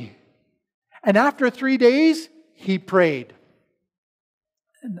 And after 3 days, he prayed.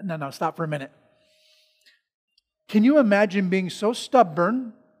 No, stop for a minute. Can you imagine being so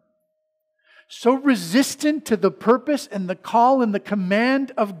stubborn, so resistant to the purpose and the call and the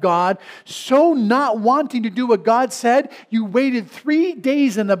command of God, so not wanting to do what God said, you waited 3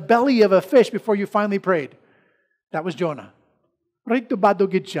 days in the belly of a fish before you finally prayed? That was Jonah.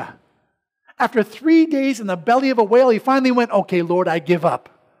 After 3 days in the belly of a whale, he finally went, okay, Lord, I give up.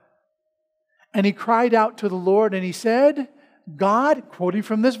 And he cried out to the Lord and he said, God, quoting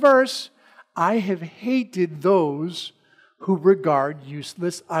from this verse, I have hated those who regard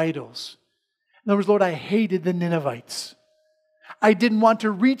useless idols. In other words, Lord, I hated the Ninevites. I didn't want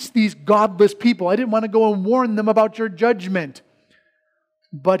to reach these godless people. I didn't want to go and warn them about your judgment.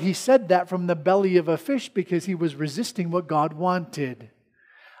 But he said that from the belly of a fish because he was resisting what God wanted.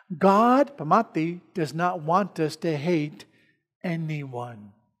 God, pamati, does not want us to hate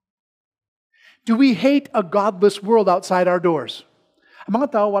anyone. Do we hate a godless world outside our doors? Ang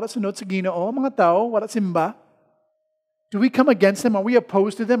mga tao, wala sunod sa Ginoo. Ang mga tao, wala simba. Do we come against them? Are we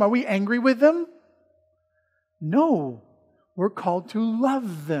opposed to them? Are we angry with them? No. We're called to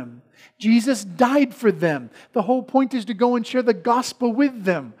love them. Jesus died for them. The whole point is to go and share the gospel with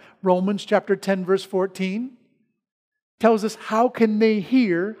them. Romans chapter 10, verse 14 tells us how can they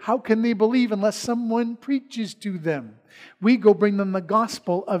hear, how can they believe unless someone preaches to them? We go bring them the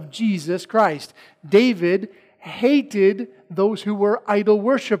gospel of Jesus Christ. David hated those who were idol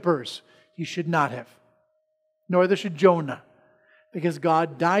worshipers. He should not have. Nor should Jonah, because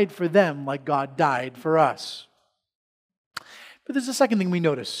God died for them like God died for us. But there's a second thing we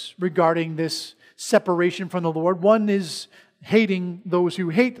notice regarding this separation from the Lord. One is hating those who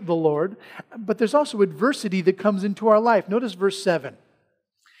hate the Lord, but there's also adversity that comes into our life. Notice verse 7.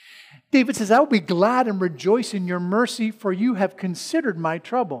 David says, I will be glad and rejoice in your mercy, for you have considered my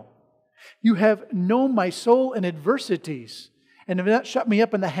trouble. You have known my soul in adversities, and have not shut me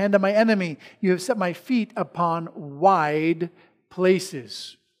up in the hand of my enemy. You have set my feet upon wide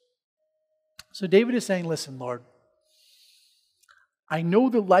places. So David is saying, listen, Lord, I know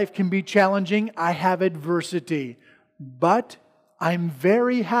that life can be challenging. I have adversity, but I'm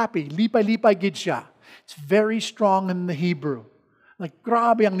very happy. Lipay-lipay gid siya. It's very strong in the Hebrew. Like,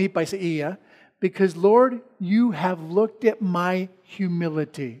 grabe ang lipay sa iya. Because, Lord, you have looked at my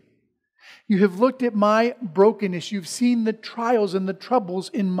humility. You have looked at my brokenness. You've seen the trials and the troubles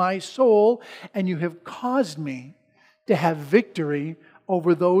in my soul, and you have caused me to have victory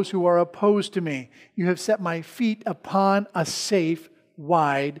over those who are opposed to me. You have set my feet upon a safe,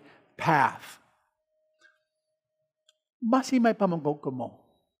 wide path. Basi may pamangkok ko mo.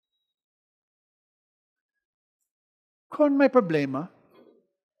 Kung may problema,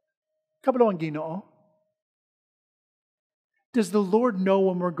 kabalo ang Ginoo. Does the Lord know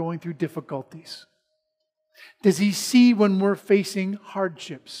when we're going through difficulties? Does He see when we're facing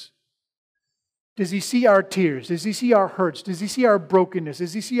hardships? Does He see our tears? Does He see our hurts? Does He see our brokenness?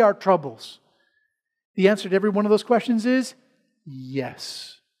 Does He see our troubles? The answer to every one of those questions is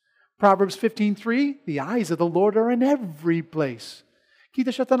yes. Proverbs 15:3, the eyes of the Lord are in every place.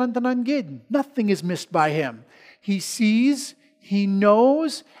 Kita siya tanan-tanan gid. Nothing is missed by Him. He sees, He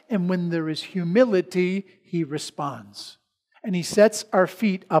knows, and when there is humility, He responds. And He sets our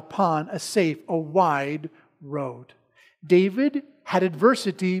feet upon a safe, a wide road. David had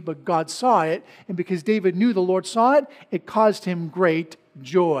adversity, but God saw it. And because David knew the Lord saw it, it caused him great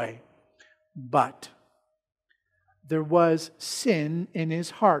joy. But there was sin in his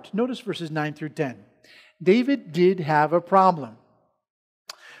heart. Notice verses 9 through 10. David did have a problem.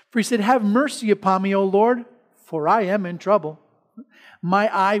 For he said, have mercy upon me, O Lord, for I am in trouble. My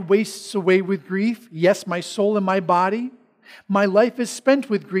eye wastes away with grief. Yes, my soul and my body. My life is spent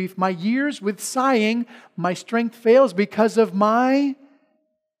with grief, my years with sighing. My strength fails because of my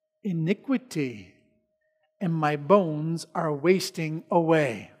iniquity, and my bones are wasting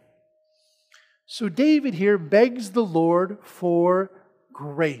away. So David here begs the Lord for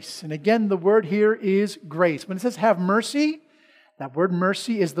grace. And again, the word here is grace. When it says have mercy, that word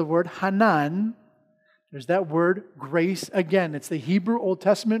mercy is the word hanan. There's that word grace again. It's the Hebrew Old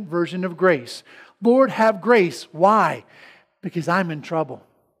Testament version of grace. Lord, have grace. Why? Because I'm in trouble.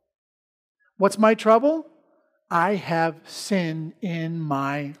 What's my trouble? I have sin in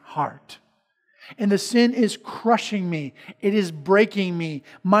my heart. And the sin is crushing me. It is breaking me.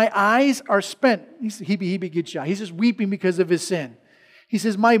 My eyes are spent. He's just weeping because of his sin. He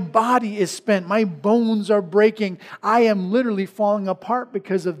says, my body is spent. My bones are breaking. I am literally falling apart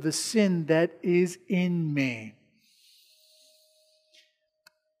because of the sin that is in me.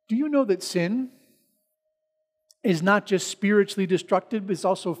 Do you know that sin is not just spiritually destructive, but it's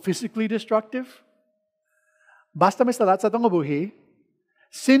also physically destructive? Basta may salat sa atong kabuhi,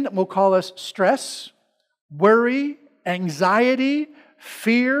 sin will cause us stress, worry, anxiety,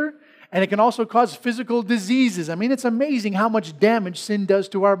 fear, and it can also cause physical diseases. I mean, it's amazing how much damage sin does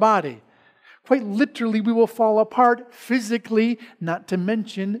to our body. Quite literally, we will fall apart physically, not to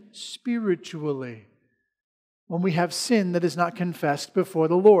mention spiritually, when we have sin that is not confessed before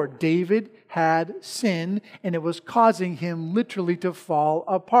the Lord. David had sin, and it was causing him literally to fall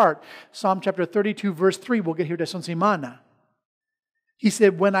apart. Psalm chapter 32, verse 3, we'll get here to Son Simana. He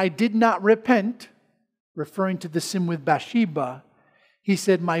said, when I did not repent, referring to the sin with Bathsheba, he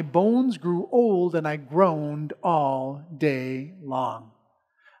said, my bones grew old and I groaned all day long.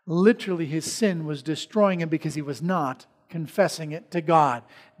 Literally, his sin was destroying him because he was not confessing it to God.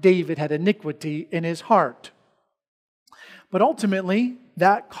 David had iniquity in his heart. But ultimately,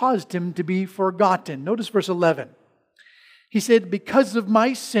 that caused him to be forgotten. Notice verse 11. He said, because of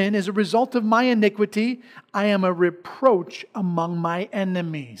my sin, as a result of my iniquity, I am a reproach among my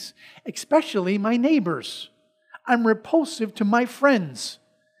enemies, especially my neighbors. I'm repulsive to my friends.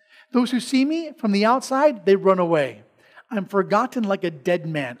 Those who see me from the outside, they run away. I'm forgotten like a dead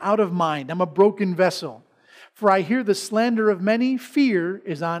man, out of mind. I'm a broken vessel. For I hear the slander of many. Fear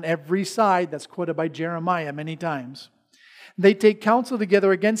is on every side. That's quoted by Jeremiah many times. They take counsel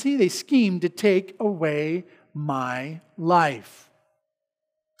together against me. They scheme to take away my life.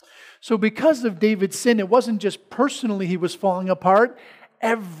 So because of David's sin, it wasn't just personally he was falling apart.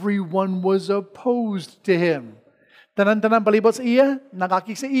 Everyone was opposed to him. Tanan-tanan palibot sa iya,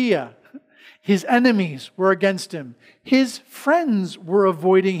 nakakik sa iya. His enemies were against him. His friends were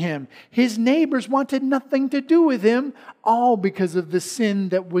avoiding him. His neighbors wanted nothing to do with him, all because of the sin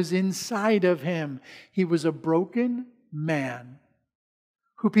that was inside of him. He was a broken man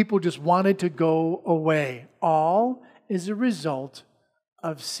who people just wanted to go away. All is a result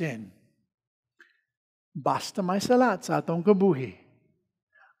of sin. Basta may salat sa atong kabuhi.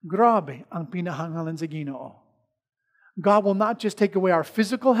 Grabe ang pinahangalan sa Ginoo. God will not just take away our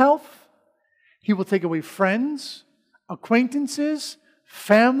physical health. He will take away friends, acquaintances,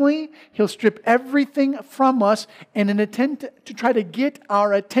 family. He'll strip everything from us in an attempt to try to get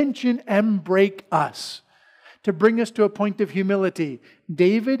our attention and break us, to bring us to a point of humility.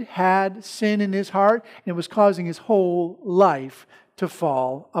 David had sin in his heart, and it was causing his whole life to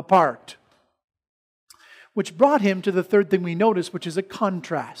fall apart. Which brought him to the third thing we notice, which is a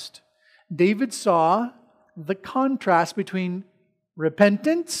contrast. David saw the contrast between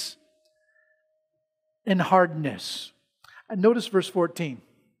repentance and hardness. And notice verse 14.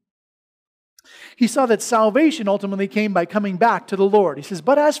 He saw that salvation ultimately came by coming back to the Lord. He says,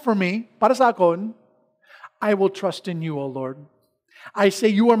 but as for me, para sa akon, I will trust in you, O Lord. I say,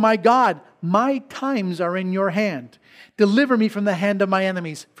 you are my God. My times are in your hand. Deliver me from the hand of my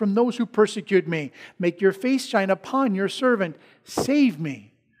enemies, from those who persecute me. Make your face shine upon your servant. Save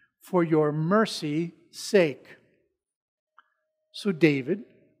me for your mercy's sake. So David,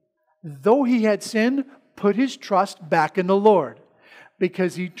 though he had sinned, put his trust back in the Lord.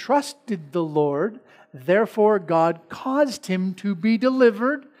 Because he trusted the Lord, therefore God caused him to be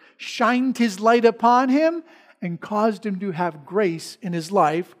delivered, shined his light upon him, and caused him to have grace in his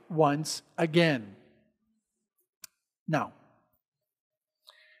life once again. Now,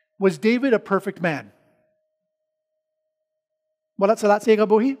 was David a perfect man? Wala salat sa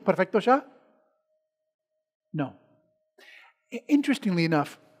kabuhi? Perfecto siya? No. Interestingly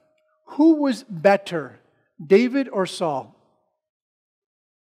enough, who was better, David or Saul?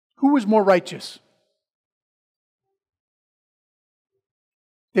 Who was more righteous?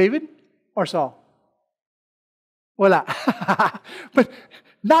 David or Saul? Wala. But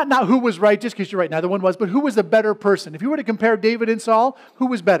not who was righteous, because you're right, neither one was, but who was the better person? If you were to compare David and Saul, who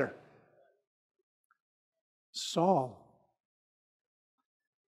was better? Saul.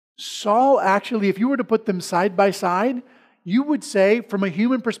 Saul actually, if you were to put them side by side, you would say, from a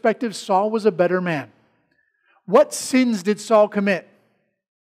human perspective, Saul was a better man. What sins did Saul commit?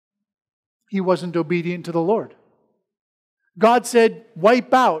 He wasn't obedient to the Lord. God said,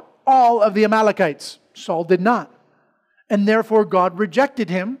 wipe out all of the Amalekites. Saul did not. And therefore God rejected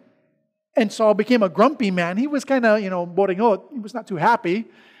him. And Saul became a grumpy man. He was kind of, boring out. He was not too happy.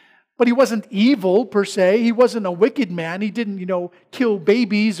 But he wasn't evil per se. He wasn't a wicked man. He didn't, kill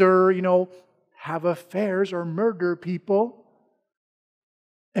babies or, have affairs or murder people.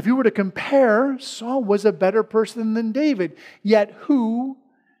 If you were to compare, Saul was a better person than David. Yet who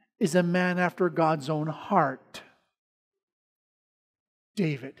is a man after God's own heart?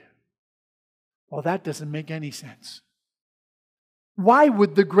 David. Well, that doesn't make any sense. Why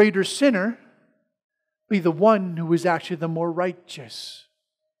would the greater sinner be the one who is actually the more righteous?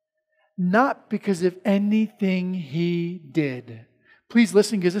 Not because of anything he did. Please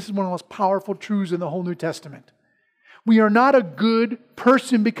listen, because this is one of the most powerful truths in the whole New Testament. We are not a good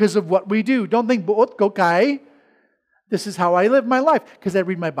person because of what we do. Don't think, buot ko kay. This is how I live my life, because I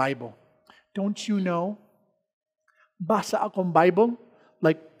read my Bible. Don't you know? Basa akong Bible,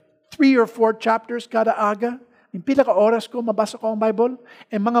 like 3 or 4 chapters kada aga. Yung pila ka oras ko, mabasa ko ang Bible.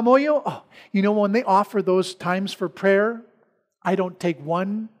 And mga moyo, when they offer those times for prayer, I don't take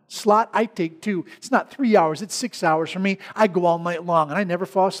 1 slot, I take 2. It's not 3 hours, it's 6 hours for me. I go all night long and I never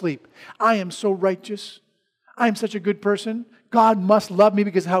fall asleep. I am so righteous. I am such a good person. God must love me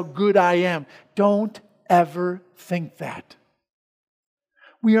because of how good I am. Don't ever think that.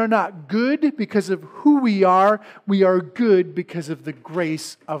 We are not good because of who we are. We are good because of the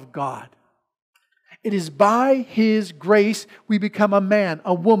grace of God. It is by His grace we become a man,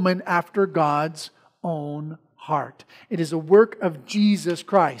 a woman after God's own heart. It is a work of Jesus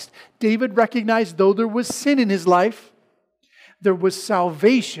Christ. David recognized though there was sin in his life, there was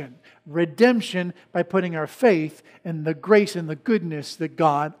salvation, redemption by putting our faith in the grace and the goodness that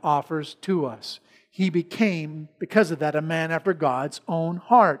God offers to us. He became, because of that, a man after God's own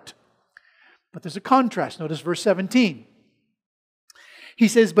heart. But there's a contrast. Notice verse 17. He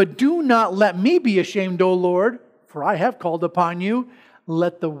says, but do not let me be ashamed, O Lord, for I have called upon you.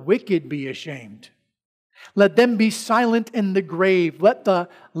 Let the wicked be ashamed. Let them be silent in the grave. Let the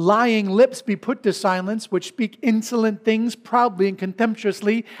lying lips be put to silence, which speak insolent things proudly and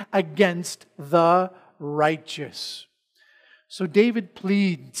contemptuously against the righteous. So David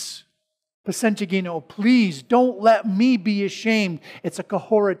pleads, Pasensya, please don't let me be ashamed. It's a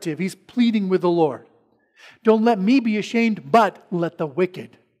cohortative. He's pleading with the Lord. Don't let me be ashamed, but let the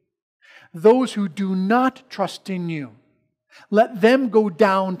wicked, those who do not trust in you, let them go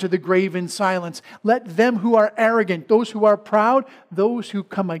down to the grave in silence. Let them who are arrogant, those who are proud, those who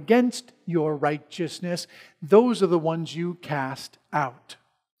come against your righteousness, those are the ones you cast out.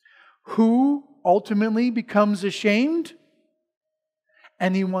 Who ultimately becomes ashamed?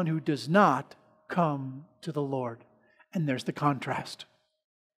 Anyone who does not come to the Lord. And there's the contrast.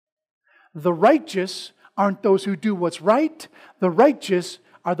 The righteous aren't those who do what's right. The righteous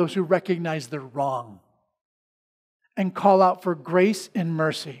are those who recognize they're wrong and call out for grace and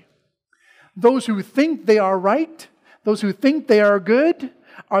mercy. Those who think they are right, those who think they are good,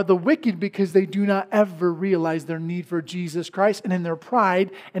 are the wicked because they do not ever realize their need for Jesus Christ. And in their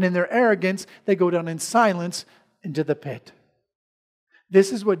pride and in their arrogance, they go down in silence into the pit.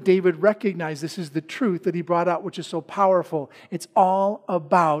 This is what David recognized. This is the truth that he brought out, which is so powerful. It's all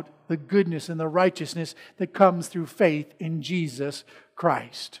about the goodness and the righteousness that comes through faith in Jesus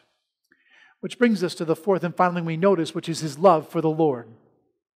Christ. Which brings us to the fourth and final thing we notice, which is his love for the Lord.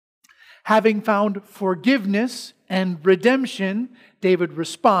 Having found forgiveness and redemption, David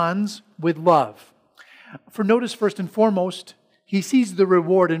responds with love. For notice first and foremost, he sees the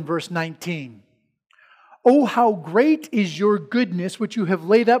reward in verse 19. Oh, how great is your goodness, which you have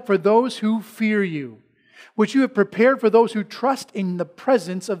laid up for those who fear you, which you have prepared for those who trust in the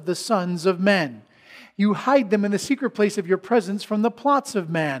presence of the sons of men. You hide them in the secret place of your presence from the plots of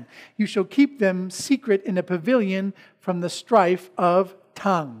man. You shall keep them secret in a pavilion from the strife of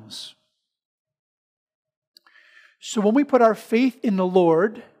tongues. So when we put our faith in the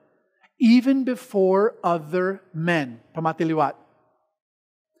Lord, even before other men, pamatiliwat,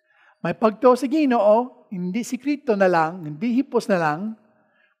 may pagto sa Ginoo, hindi sikrito na lang, hindi hipos na lang,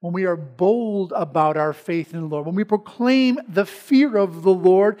 when we are bold about our faith in the Lord, when we proclaim the fear of the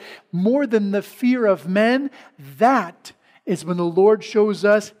Lord more than the fear of men, that is when the Lord shows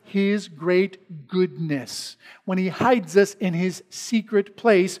us His great goodness. When He hides us in His secret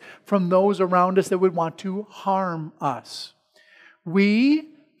place from those around us that would want to harm us. We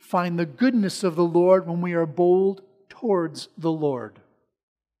find the goodness of the Lord when we are bold towards the Lord.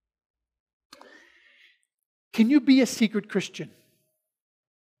 Can you be a secret Christian?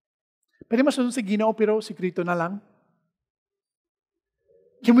 Pwede masunod sa Ginoo pero sikrito na lang?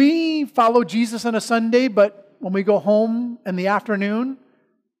 Can we follow Jesus on a Sunday but when we go home in the afternoon,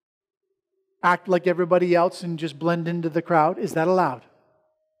 act like everybody else and just blend into the crowd? Is that allowed?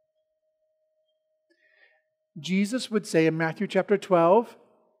 Jesus would say in Matthew chapter 12,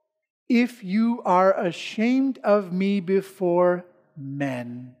 if you are ashamed of me before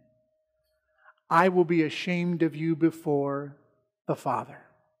men, I will be ashamed of you before the Father.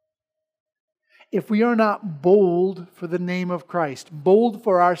 If we are not bold for the name of Christ, bold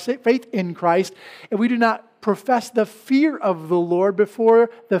for our faith in Christ, if we do not profess the fear of the Lord before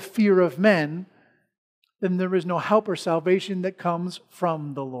the fear of men, then there is no help or salvation that comes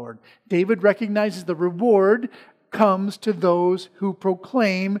from the Lord. David recognizes the reward comes to those who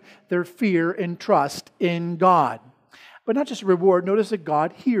proclaim their fear and trust in God. But not just a reward, notice that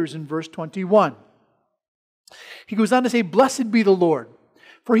God hears in verse 21. He goes on to say, blessed be the Lord,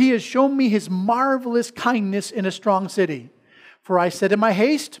 for He has shown me His marvelous kindness in a strong city. For I said in my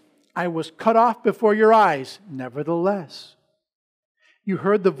haste, I was cut off before your eyes. Nevertheless, you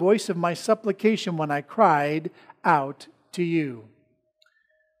heard the voice of my supplication when I cried out to you.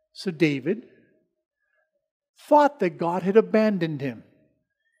 So David thought that God had abandoned him.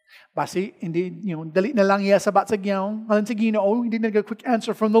 Basi, hindi, dali na lang iya sabat sa Ginoo, hindi nag a quick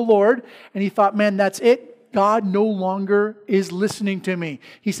answer from the Lord. And he thought, man, that's it. God no longer is listening to me.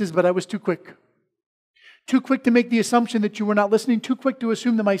 He says, but I was too quick. Too quick to make the assumption that you were not listening. Too quick to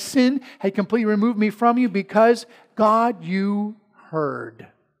assume that my sin had completely removed me from you because, God, you heard.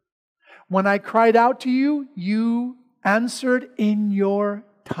 When I cried out to you, you answered in your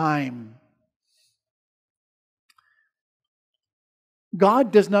time.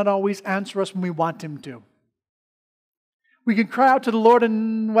 God does not always answer us when we want Him to. We can cry out to the Lord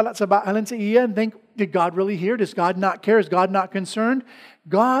and wala sa baalan sa iya and think, did God really hear? Does God not care? Is God not concerned?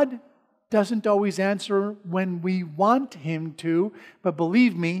 God doesn't always answer when we want Him to, but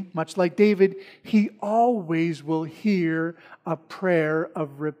believe me, much like David, He always will hear a prayer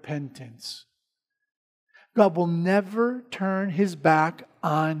of repentance. God will never turn His back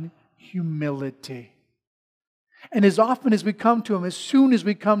on humility. And as often as we come to Him, as soon as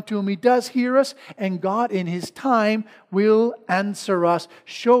we come to Him, He does hear us, and God in His time will answer us,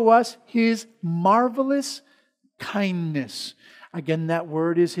 show us His marvelous kindness. Again, that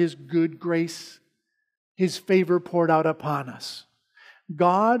word is His good grace, His favor poured out upon us.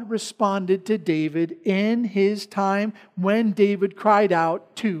 God responded to David in his time when David cried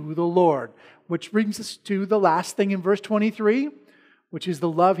out to the Lord. Which brings us to the last thing in verse 23, which is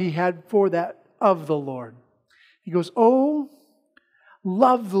the love he had for that of the Lord. He goes, "Oh,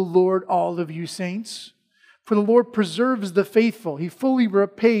 love the Lord, all of you saints, for the Lord preserves the faithful. He fully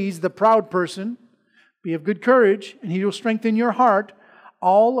repays the proud person. Be of good courage, and He will strengthen your heart,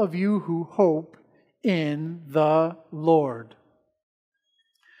 all of you who hope in the Lord."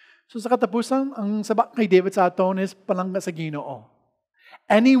 So sa katapusan, ang sabak kay David sa aton is palangga sa Ginoo.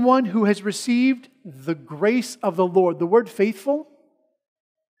 Anyone who has received the grace of the Lord, the word faithful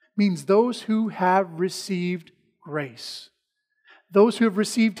means those who have received grace. Those who have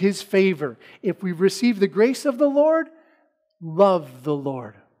received His favor. If we've received the grace of the Lord, love the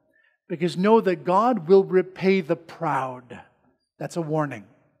Lord. Because know that God will repay the proud. That's a warning.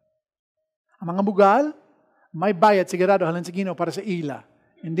 Ang mga bugal, may bayad sigurado halin sa Ginoo para sa ila.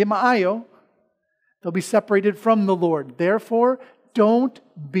 Hindi maayo, they'll be separated from the Lord. Therefore, don't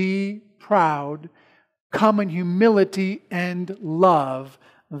be proud. Come in humility and love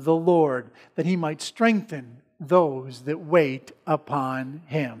the Lord, that He might strengthen those that wait upon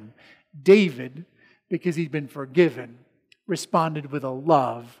Him. David, because he'd been forgiven, responded with a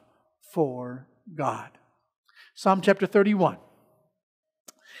love for God. Psalm chapter 31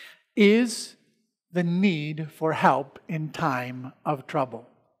 is the need for help in time of trouble.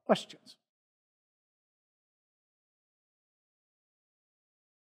 Questions?